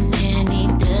fading and he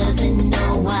doesn't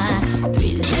know why.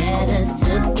 3 letters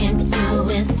took him to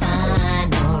his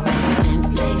final resting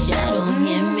place. You don't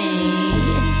hear me.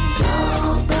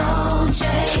 Don't go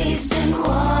chasing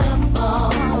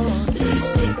waterfalls. Please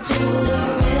stick to the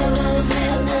rivers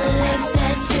and the lakes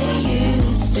that you're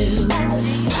used to.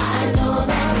 I know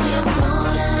that you're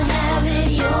gonna have it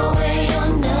your way or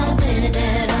nothing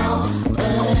at all,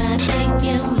 but I think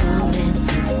you're moving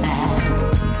too fast.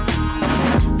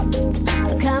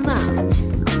 Come on.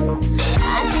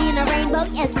 I seen a rainbow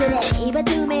yesterday, but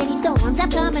too many storms have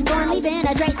come and gone, leaving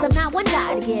a trace of not one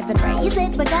God-given ray. Is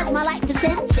it because my life is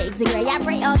 10 shades of gray? I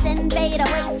pray all 10 fade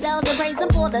away, seldom praise him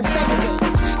for the 7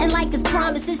 days. And like his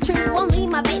promise is true, only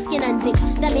my faith can undo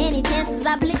the many chances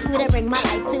I blew to bring my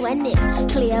life to an end.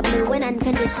 Clear blue and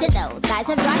unconditional skies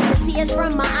have dried the tears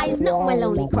from my eyes, no more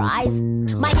lonely cries.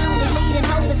 My only leading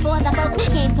hope is for the folk who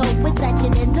can't cope with such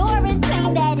an enduring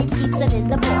pain that it keeps them in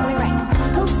the pouring rain.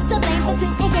 Who's to blame for two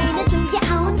and gain into your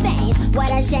own vein? What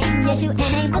a shame you shoot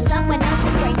and aim for someone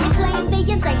else's brain. You claim the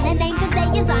insane and aim to stay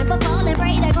in time for falling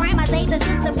prey to crime. I say the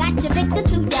system got you victim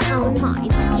to your own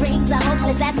mind. Dreams are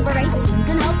hopeless aspirations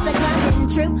and hopes are coming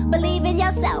true. Believe in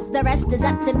yourself, the rest is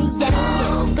up to me and you.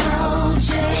 Don't go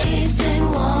chasing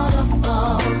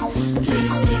waterfalls.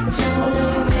 Please stick to the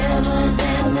rivers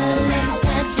and the lakes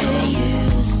that you're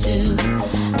used to.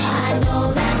 I know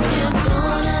that you're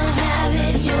gonna have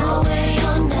it your way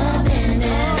or nothing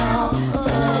at all,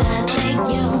 but I think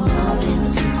you're moving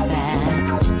too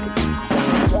fast.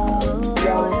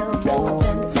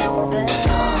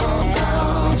 Don't go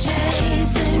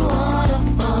chasing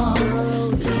waterfalls.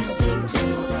 Please stick to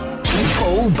the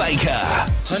Paul Baker.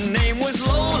 Her name was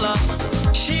Lola.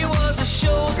 She was a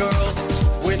showgirl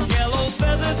with yellow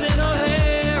feathers in her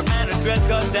hair and her dress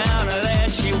got down her there.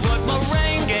 She would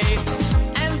merengue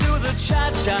and do the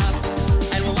cha-cha.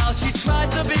 And while she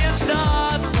tried to be a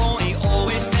star, the pony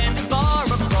always standing far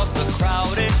across the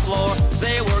crowded floor.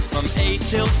 They worked from 8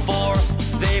 till 4.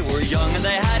 They were young and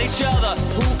they had each other.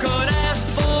 Who could ask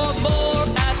for more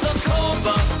at the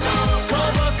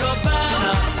Copacabana?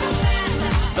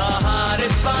 The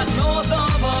hottest spot north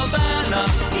of Havana.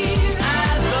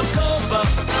 At the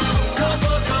Copacabana.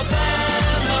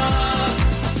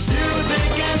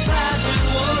 Music and passion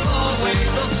were always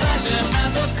the fashion at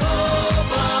the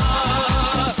Copa.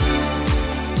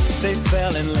 They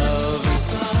fell in love.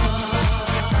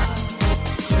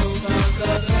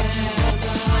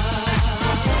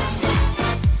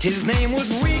 His name was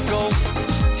Rico.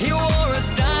 He wore a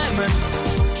diamond.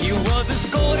 He was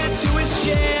escorted to his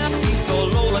chair. He saw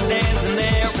Lola dancing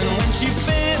there, and when she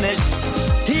finished,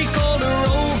 he called her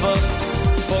over.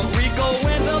 But Rico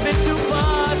went a bit too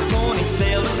far. The pony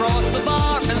sailed across the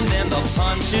bar, and then the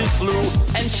punches flew,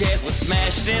 and chairs were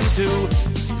smashed in two.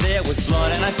 There was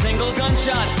blood and a single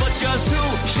gunshot, but just who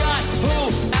shot who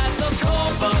at the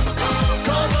Copacabana?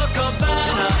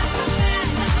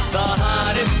 The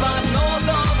hottest spot north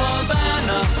of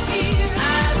Havana.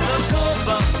 At the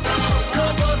Copacabana.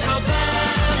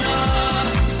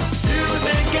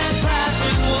 Music and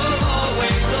passion were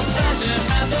always the fashion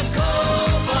at the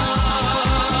Copa.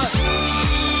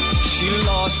 She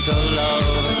lost her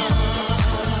love.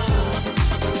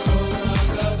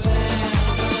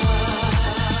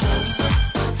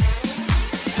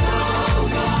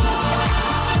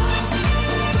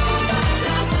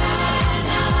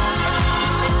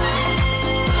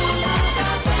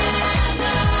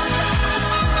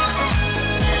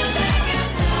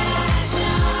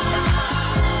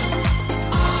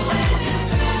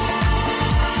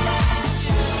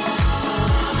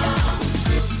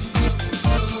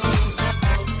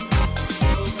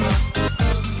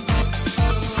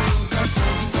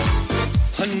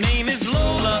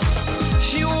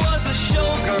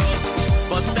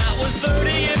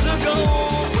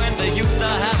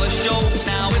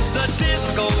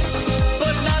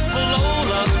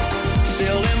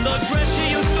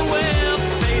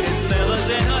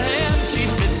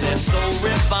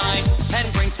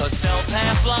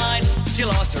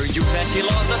 she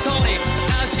lost the Tony.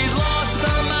 Now she's lost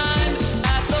her mind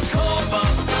at the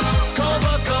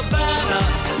Copacabana,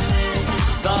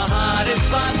 the hottest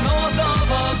spot north of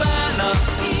Havana.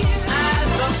 At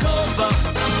the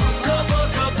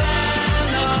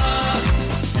Copacabana,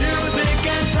 music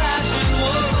and passion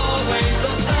were always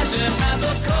the fashion at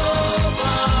the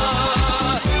Copa.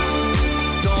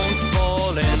 Don't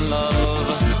fall in love.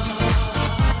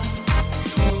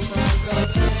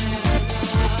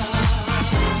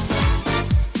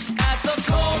 At the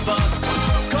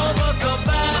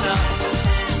Copacabana,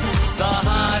 the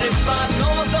hottest spot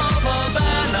north of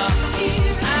Havana.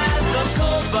 At the